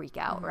reason to freak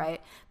out,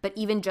 right? But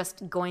even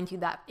just going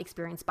through that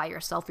experience by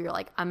yourself, where you're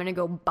like, I'm going to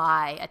go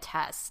buy a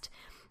test.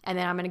 And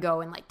then I'm going to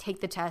go and like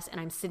take the test, and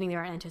I'm sitting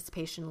there in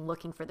anticipation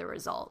looking for the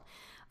result.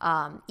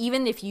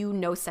 Even if you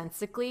know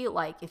sensically,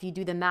 like if you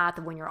do the math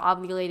of when you're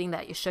ovulating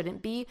that you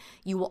shouldn't be,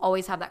 you will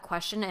always have that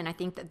question. And I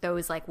think that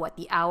those like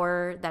the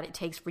hour that it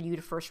takes for you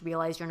to first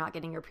realize you're not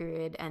getting your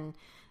period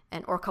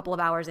or a couple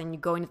of hours and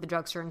you go into the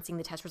drugstore and seeing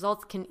the test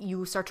results,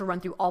 you start to run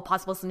through all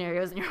possible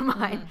scenarios in your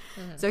mind.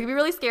 So it can be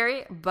really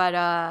scary, but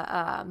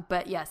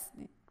yes,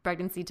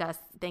 pregnancy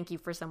tests, thank you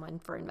for someone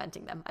for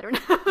inventing them. I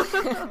don't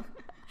know.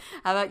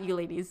 How about you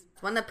ladies?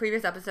 One of the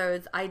previous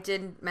episodes, I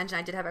did mention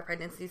I did have a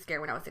pregnancy scare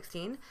when I was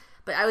 16,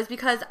 but I was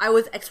because I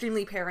was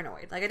extremely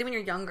paranoid. Like I think when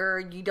you're younger,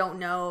 you don't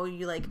know,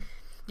 you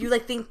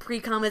think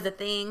pre-cum is a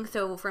thing.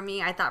 So for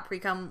me, I thought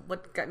pre-cum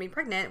would get me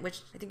pregnant,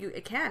 which I think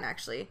it can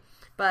actually.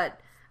 But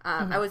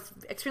I was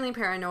extremely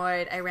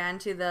paranoid. I ran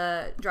to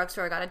the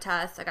drugstore, I got a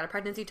test, I got a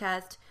pregnancy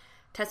test,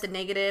 tested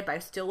negative, but I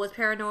still was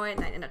paranoid,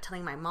 and I ended up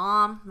telling my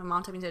mom. My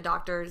mom took me to the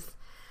doctor's,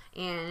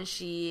 and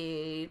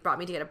she brought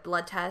me to get a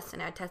blood test,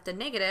 and I tested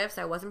negative,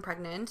 so I wasn't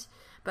pregnant.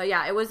 But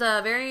yeah, it was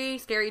a very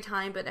scary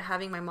time, but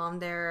having my mom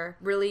there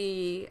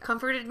really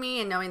comforted me,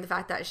 and knowing the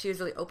fact that she was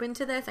really open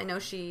to this. I know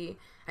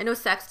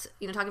sex,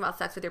 talking about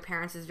sex with your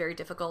parents is very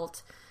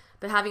difficult,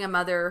 but having a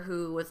mother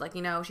who was like,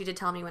 she did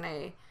tell me when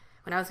I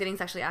was getting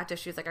sexually active,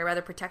 she was like, I'd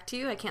rather protect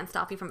you. I can't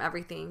stop you from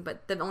everything,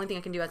 but the only thing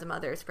I can do as a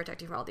mother is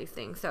protect you from all these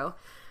things. So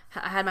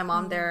I had my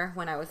mom there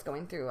when I was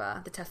going through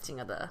the testing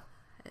of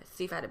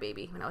see if I had a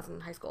baby when I was in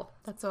high school.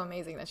 That's so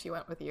amazing that she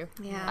went with you.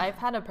 Yeah. I've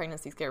had a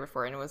pregnancy scare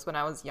before, and it was when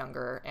I was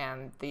younger,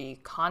 and the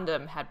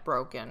condom had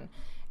broken,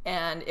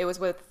 and it was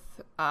with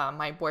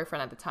my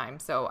boyfriend at the time,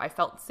 so I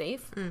felt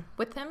safe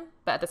with him,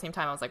 but at the same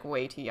time I was like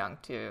way too young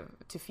to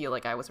feel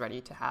like I was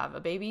ready to have a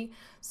baby.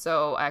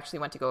 So I actually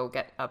went to go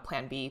get a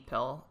Plan B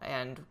pill,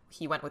 and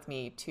he went with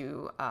me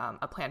to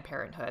a Planned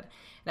Parenthood,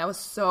 and I was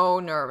so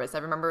nervous. I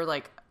remember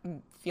like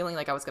feeling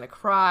like I was going to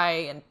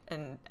cry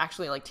and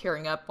actually like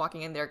tearing up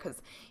walking in there,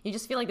 because you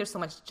just feel like there's so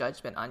much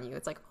judgment on you.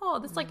 It's like, oh,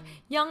 this like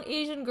young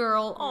Asian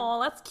girl,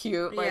 oh, that's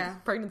cute,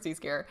 like pregnancy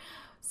scare.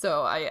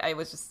 So I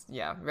was just,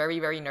 very,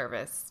 very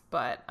nervous,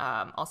 but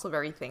also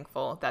very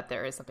thankful that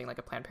there is something like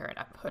a Planned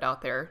Parenthood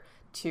out there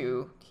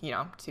to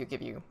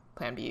give you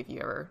Plan B if you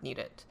ever need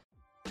it.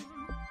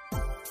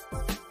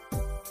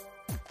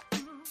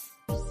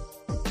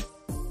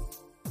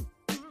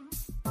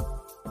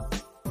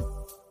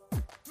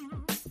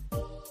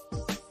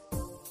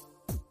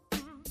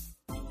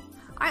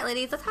 All right,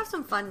 ladies, let's have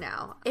some fun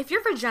now. If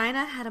your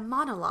vagina had a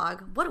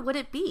monologue, what would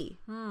it be?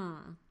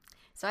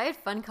 So I had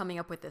fun coming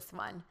up with this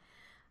one.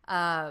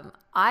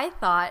 I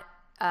thought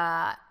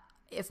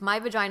if my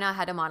vagina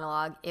had a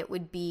monologue, it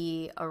would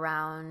be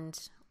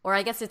around, or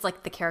I guess it's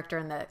like the character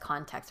in the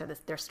context or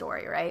their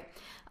story, right?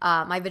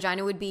 My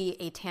vagina would be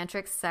a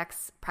tantric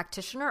sex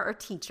practitioner or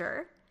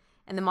teacher,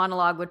 and the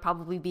monologue would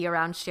probably be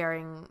around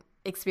sharing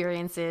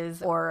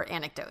experiences or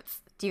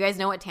anecdotes. Do you guys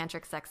know what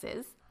tantric sex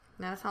is?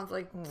 No, that sounds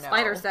like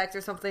spider sex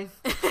or something.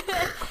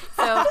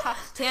 So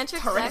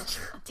tantric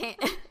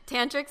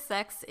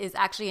sex is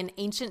actually an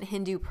ancient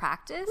Hindu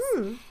practice,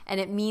 and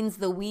it means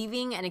the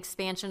weaving and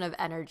expansion of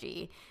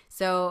energy.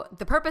 So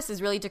the purpose is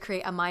really to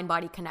create a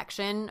mind-body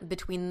connection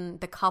between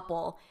the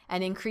couple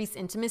and increase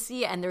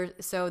intimacy. And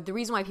so the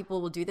reason why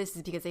people will do this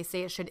is because they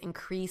say it should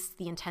increase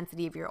the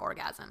intensity of your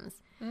orgasms.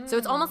 So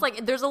it's almost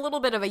like there's a little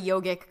bit of a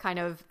yogic kind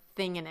of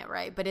thing in it,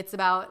 right? But it's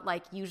about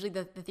like usually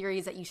the theory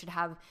is that you should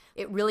have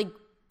it really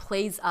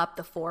plays up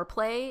the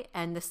foreplay,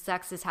 and the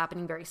sex is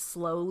happening very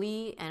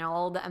slowly, and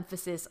all the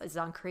emphasis is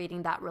on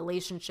creating that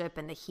relationship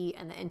and the heat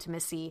and the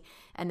intimacy,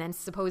 and then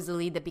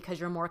supposedly that because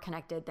you're more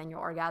connected, then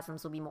your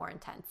orgasms will be more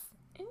intense.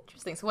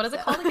 Interesting. So what is it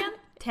called again?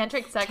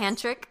 Tantric sex?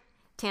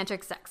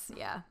 Tantric sex,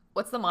 yeah.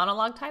 What's the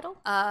monologue title?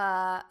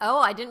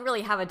 I didn't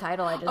really have a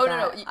title. I just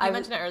no. You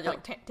mentioned it earlier.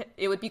 Like,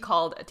 it would be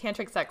called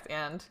Tantric Sex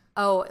and...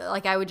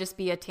 like I would just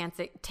be a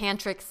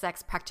tantric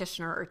sex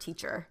practitioner or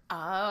teacher.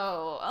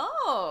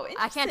 Oh,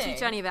 interesting. I can't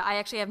teach any of it. I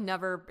actually have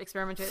never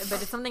experimented with it,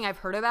 but it's something I've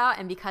heard about,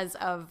 and because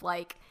of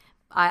like...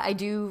 I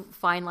do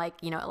find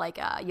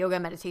yoga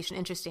meditation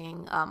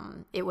interesting.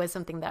 It was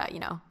something that,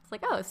 it's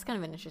like, it's kind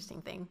of an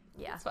interesting thing.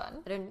 Yeah. It's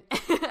fun.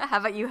 How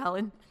about you,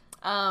 Helen?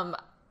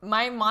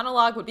 My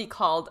monologue would be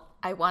called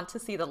I want to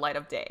see the light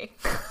of day.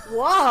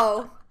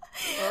 Whoa.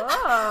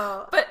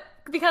 Oh. But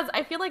because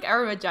I feel like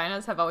our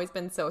vaginas have always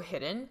been so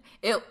hidden,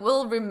 it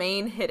will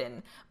remain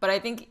hidden. But I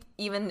think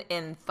even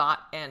in thought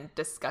and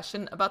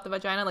discussion about the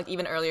vagina, like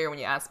even earlier when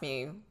you asked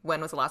me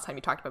when was the last time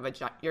you talked about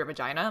your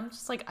vagina, I'm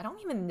just like, I don't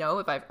even know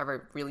if I've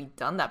ever really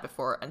done that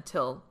before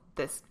until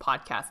this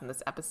podcast and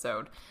this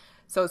episode.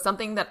 So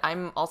something that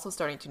I'm also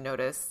starting to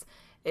notice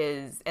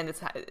is, and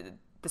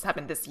this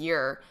happened this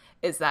year,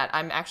 is that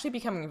I'm actually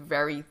becoming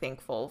very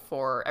thankful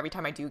for every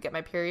time I do get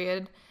my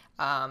period.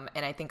 And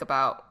I think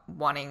about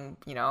wanting,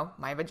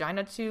 my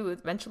vagina to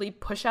eventually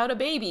push out a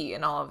baby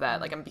and all of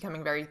that. Like I'm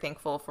becoming very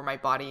thankful for my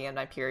body and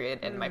my period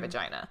and my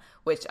vagina,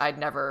 which I'd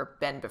never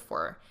been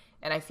before.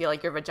 And I feel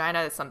like your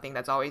vagina is something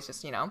that's always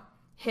just,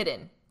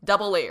 hidden,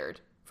 double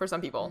layered for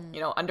some people,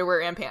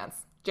 underwear and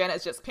pants.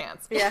 Janet's just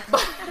pants. Yeah.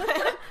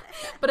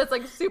 But it's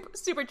like super,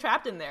 super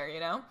trapped in there,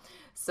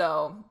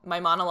 So my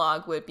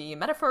monologue would be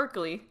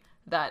metaphorically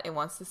that it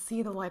wants to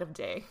see the light of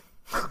day.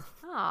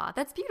 Aw,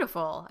 that's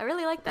beautiful. I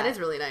really like that. That is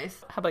really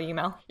nice. How about you,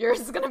 Mel? Yours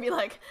is going to be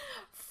like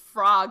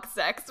frog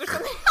sex or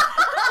something.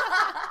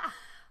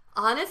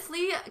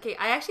 Honestly, okay,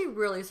 I actually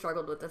really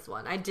struggled with this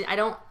one. I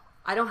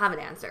don't have an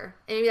answer.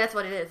 Maybe that's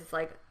what it is. It's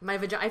like my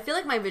vagina. I feel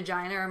like my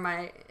vagina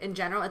or in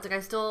general, it's like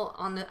I'm still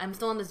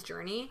on this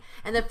journey.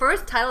 And the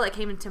first title that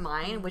came into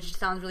mind, which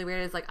sounds really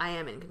weird, is like I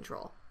am in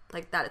control.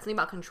 Like that. It's something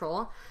about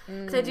control.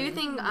 Because I do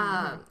think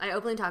I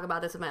openly talk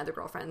about this with my other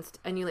girlfriends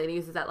and you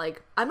ladies. Is that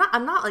like I'm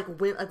not like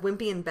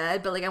wimpy in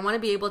bed, but like I want to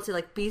be able to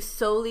like be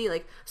solely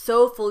like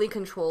so fully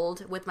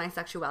controlled with my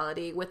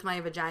sexuality, with my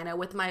vagina,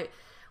 with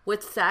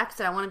sex,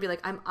 that I want to be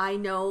like I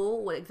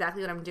know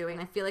exactly what I'm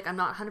doing. I feel like I'm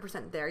not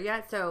 100% there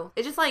yet. So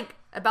it's just like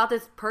about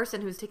this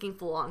person who's taking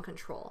full on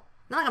control.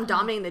 Not like I'm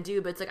dominating the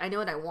dude, but it's like I know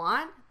what I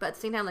want. But at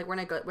the same time, like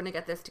we're gonna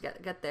get this together,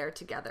 get there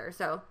together.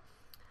 So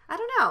I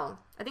don't know.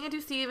 I think I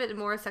do see it in a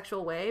more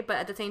sexual way, but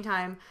at the same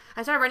time,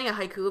 I started writing a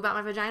haiku about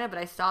my vagina, but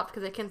I stopped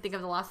because I couldn't think of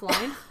the last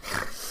line.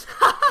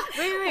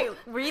 Wait.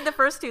 Read the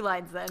first two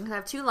lines then. I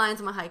have 2 lines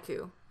in my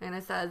haiku, and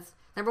it says,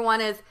 number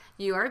 1 is,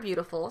 you are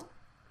beautiful.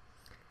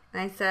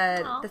 And I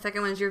said, the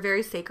second one is, you're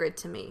very sacred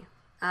to me.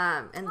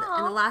 And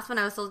the last one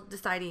I was still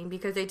deciding,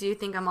 because I do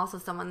think I'm also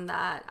someone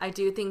that, I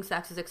do think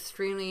sex is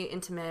extremely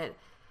intimate.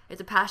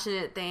 It's a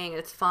passionate thing,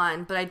 it's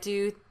fun, but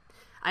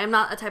I am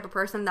not a type of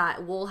person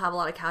that will have a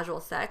lot of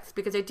casual sex,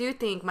 because I do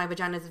think my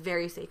vagina is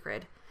very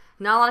sacred.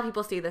 Not a lot of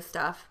people see this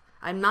stuff.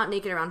 I'm not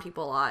naked around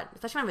people a lot.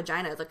 Especially my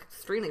vagina is like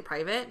extremely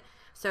private.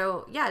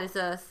 So yeah, it is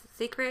a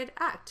sacred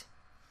act.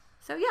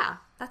 So yeah,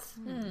 that's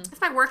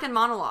my work and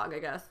monologue, I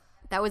guess.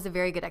 That was a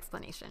very good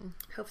explanation.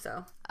 Hope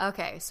so.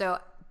 Okay, so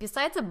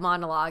besides a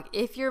monologue,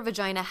 if your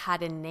vagina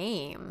had a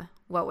name,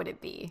 what would it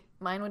be?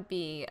 Mine would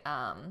be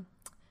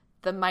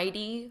the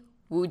mighty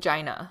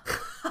Woogina.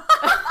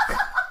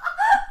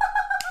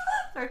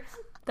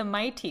 The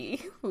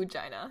mighty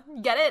Woogina.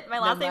 Get it? My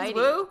last name's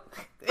Woo.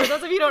 For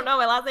those of you who don't know,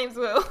 my last name's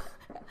Woo.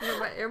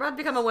 You're about to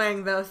become a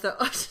Wang, though, so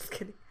I'm just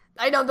kidding.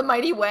 I know, the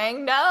mighty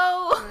Wang.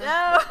 No.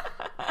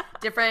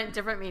 Different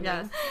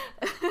meanings.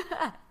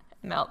 Yes.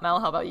 Mel,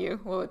 how about you?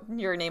 What would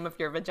your name of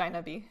your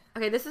vagina be?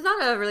 Okay, this is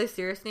not a really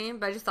serious name,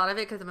 but I just thought of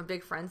it because I'm a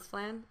big Friends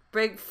fan.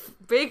 Big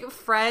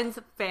Friends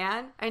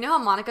fan. I know how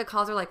Monica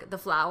calls her, like, the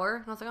flower.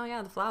 And I was like, oh,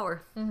 yeah, the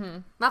flower. Mm-hmm.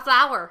 My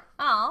flower.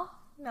 Oh,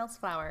 Mel's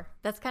flower.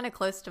 That's kind of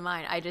close to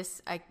mine.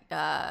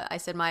 I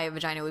said my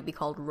vagina would be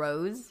called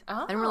Rose.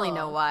 Oh. I don't really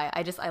know why.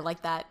 I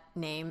like that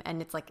name,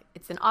 and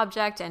it's an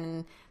object,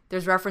 and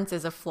there's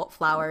references of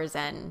flowers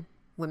and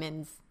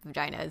women's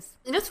vaginas.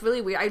 And it's really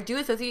weird. I do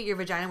associate your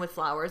vagina with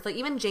flowers. Like,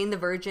 even Jane the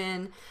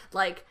Virgin,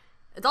 like,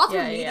 it's all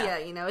through media,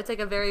 It's like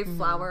a very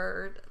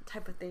flower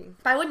type of thing.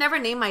 But I would never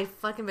name my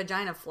fucking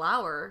vagina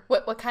Flower.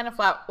 What kind of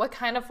flower? What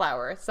kind of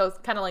flower? So it's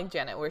kind of like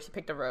Janet, where she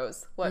picked a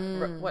rose.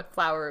 What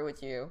flower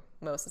would you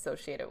most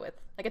associate it with?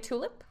 Like a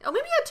tulip? Oh,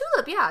 maybe a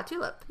tulip. Yeah, a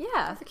tulip. Yeah.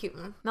 That's a cute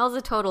one. Mel's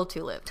a total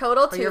tulip.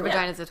 Total Or your tulip.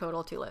 vagina's a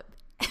total tulip.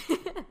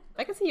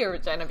 I can see your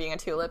vagina being a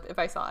tulip if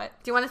I saw it.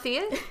 Do you want to see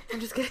it? I'm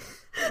just kidding.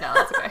 No,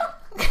 that's okay.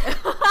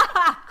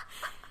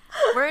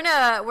 We're in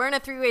a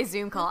 3-way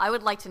Zoom call. I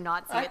would like to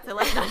not see it, so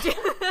let's not do it.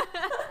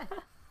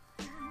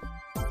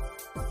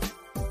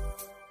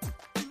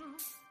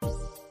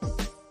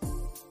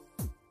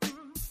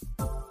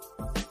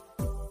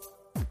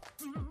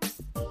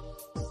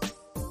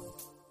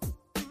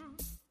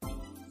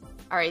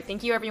 All right,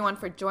 thank you everyone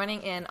for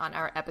joining in on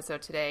our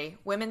episode today.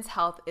 Women's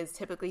health is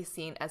typically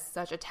seen as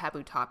such a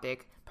taboo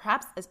topic,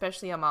 perhaps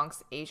especially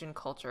amongst Asian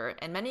culture,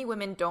 and many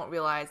women don't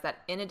realize that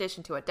in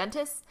addition to a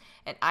dentist,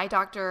 an eye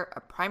doctor,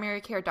 a primary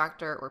care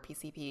doctor, or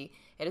PCP,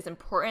 it is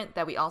important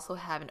that we also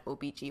have an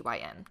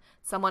OBGYN,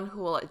 someone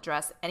who will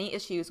address any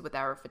issues with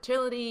our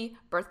fertility,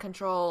 birth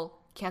control,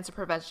 cancer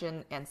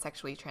prevention, and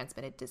sexually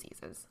transmitted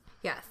diseases.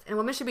 Yes, and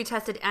women should be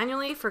tested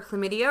annually for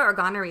chlamydia or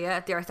gonorrhea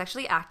if they are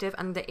sexually active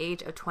under the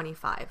age of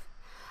 25.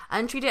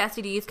 Untreated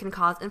STDs can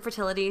cause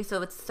infertility,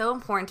 so it's so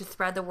important to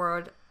spread the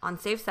word on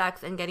safe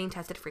sex and getting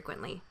tested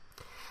frequently.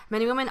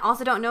 Many women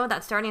also don't know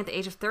that starting at the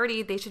age of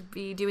 30, they should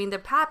be doing the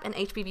PAP and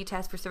HPV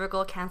test for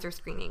cervical cancer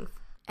screenings.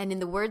 And in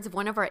the words of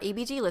one of our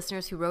ABG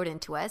listeners who wrote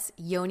into us,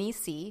 Yoni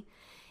C.,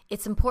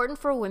 it's important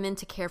for women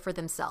to care for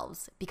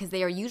themselves because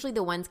they are usually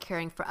the ones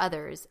caring for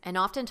others, and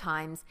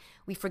oftentimes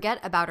we forget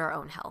about our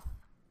own health.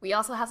 We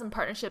also have some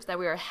partnerships that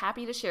we are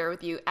happy to share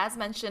with you. As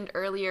mentioned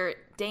earlier,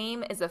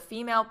 Dame is a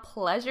female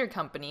pleasure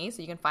company,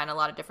 so you can find a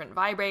lot of different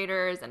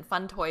vibrators and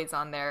fun toys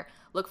on there.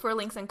 Look for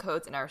links and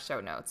codes in our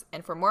show notes.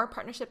 And for more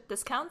partnership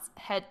discounts,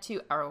 head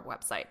to our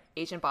website,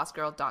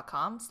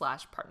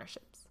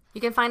 asianbossgirl.com/partnerships. You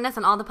can find us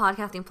on all the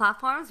podcasting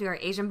platforms. We are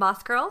Asian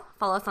Boss Girl.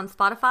 Follow us on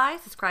Spotify,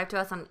 subscribe to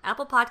us on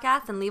Apple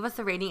Podcasts, and leave us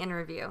a rating and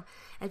review.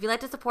 And if you'd like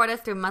to support us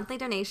through monthly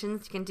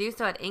donations, you can do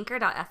so at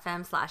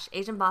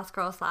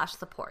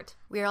anchor.fm/AsianBossGirl/support.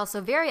 We are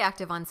also very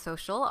active on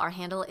social. Our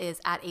handle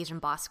is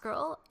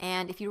 @AsianBossGirl.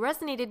 And if you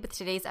resonated with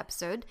today's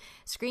episode,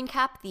 screen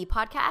cap the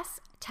podcast,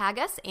 tag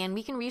us, and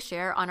we can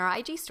reshare on our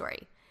IG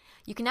story.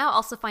 You can now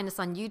also find us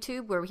on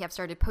YouTube, where we have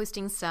started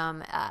posting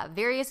some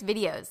various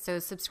videos. So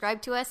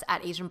subscribe to us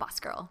at Asian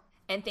Boss Girl.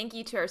 And thank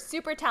you to our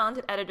super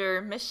talented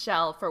editor,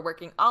 Michelle, for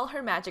working all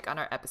her magic on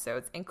our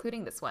episodes,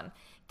 including this one.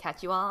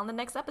 Catch you all on the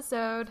next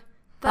episode.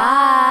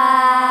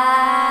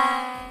 Bye!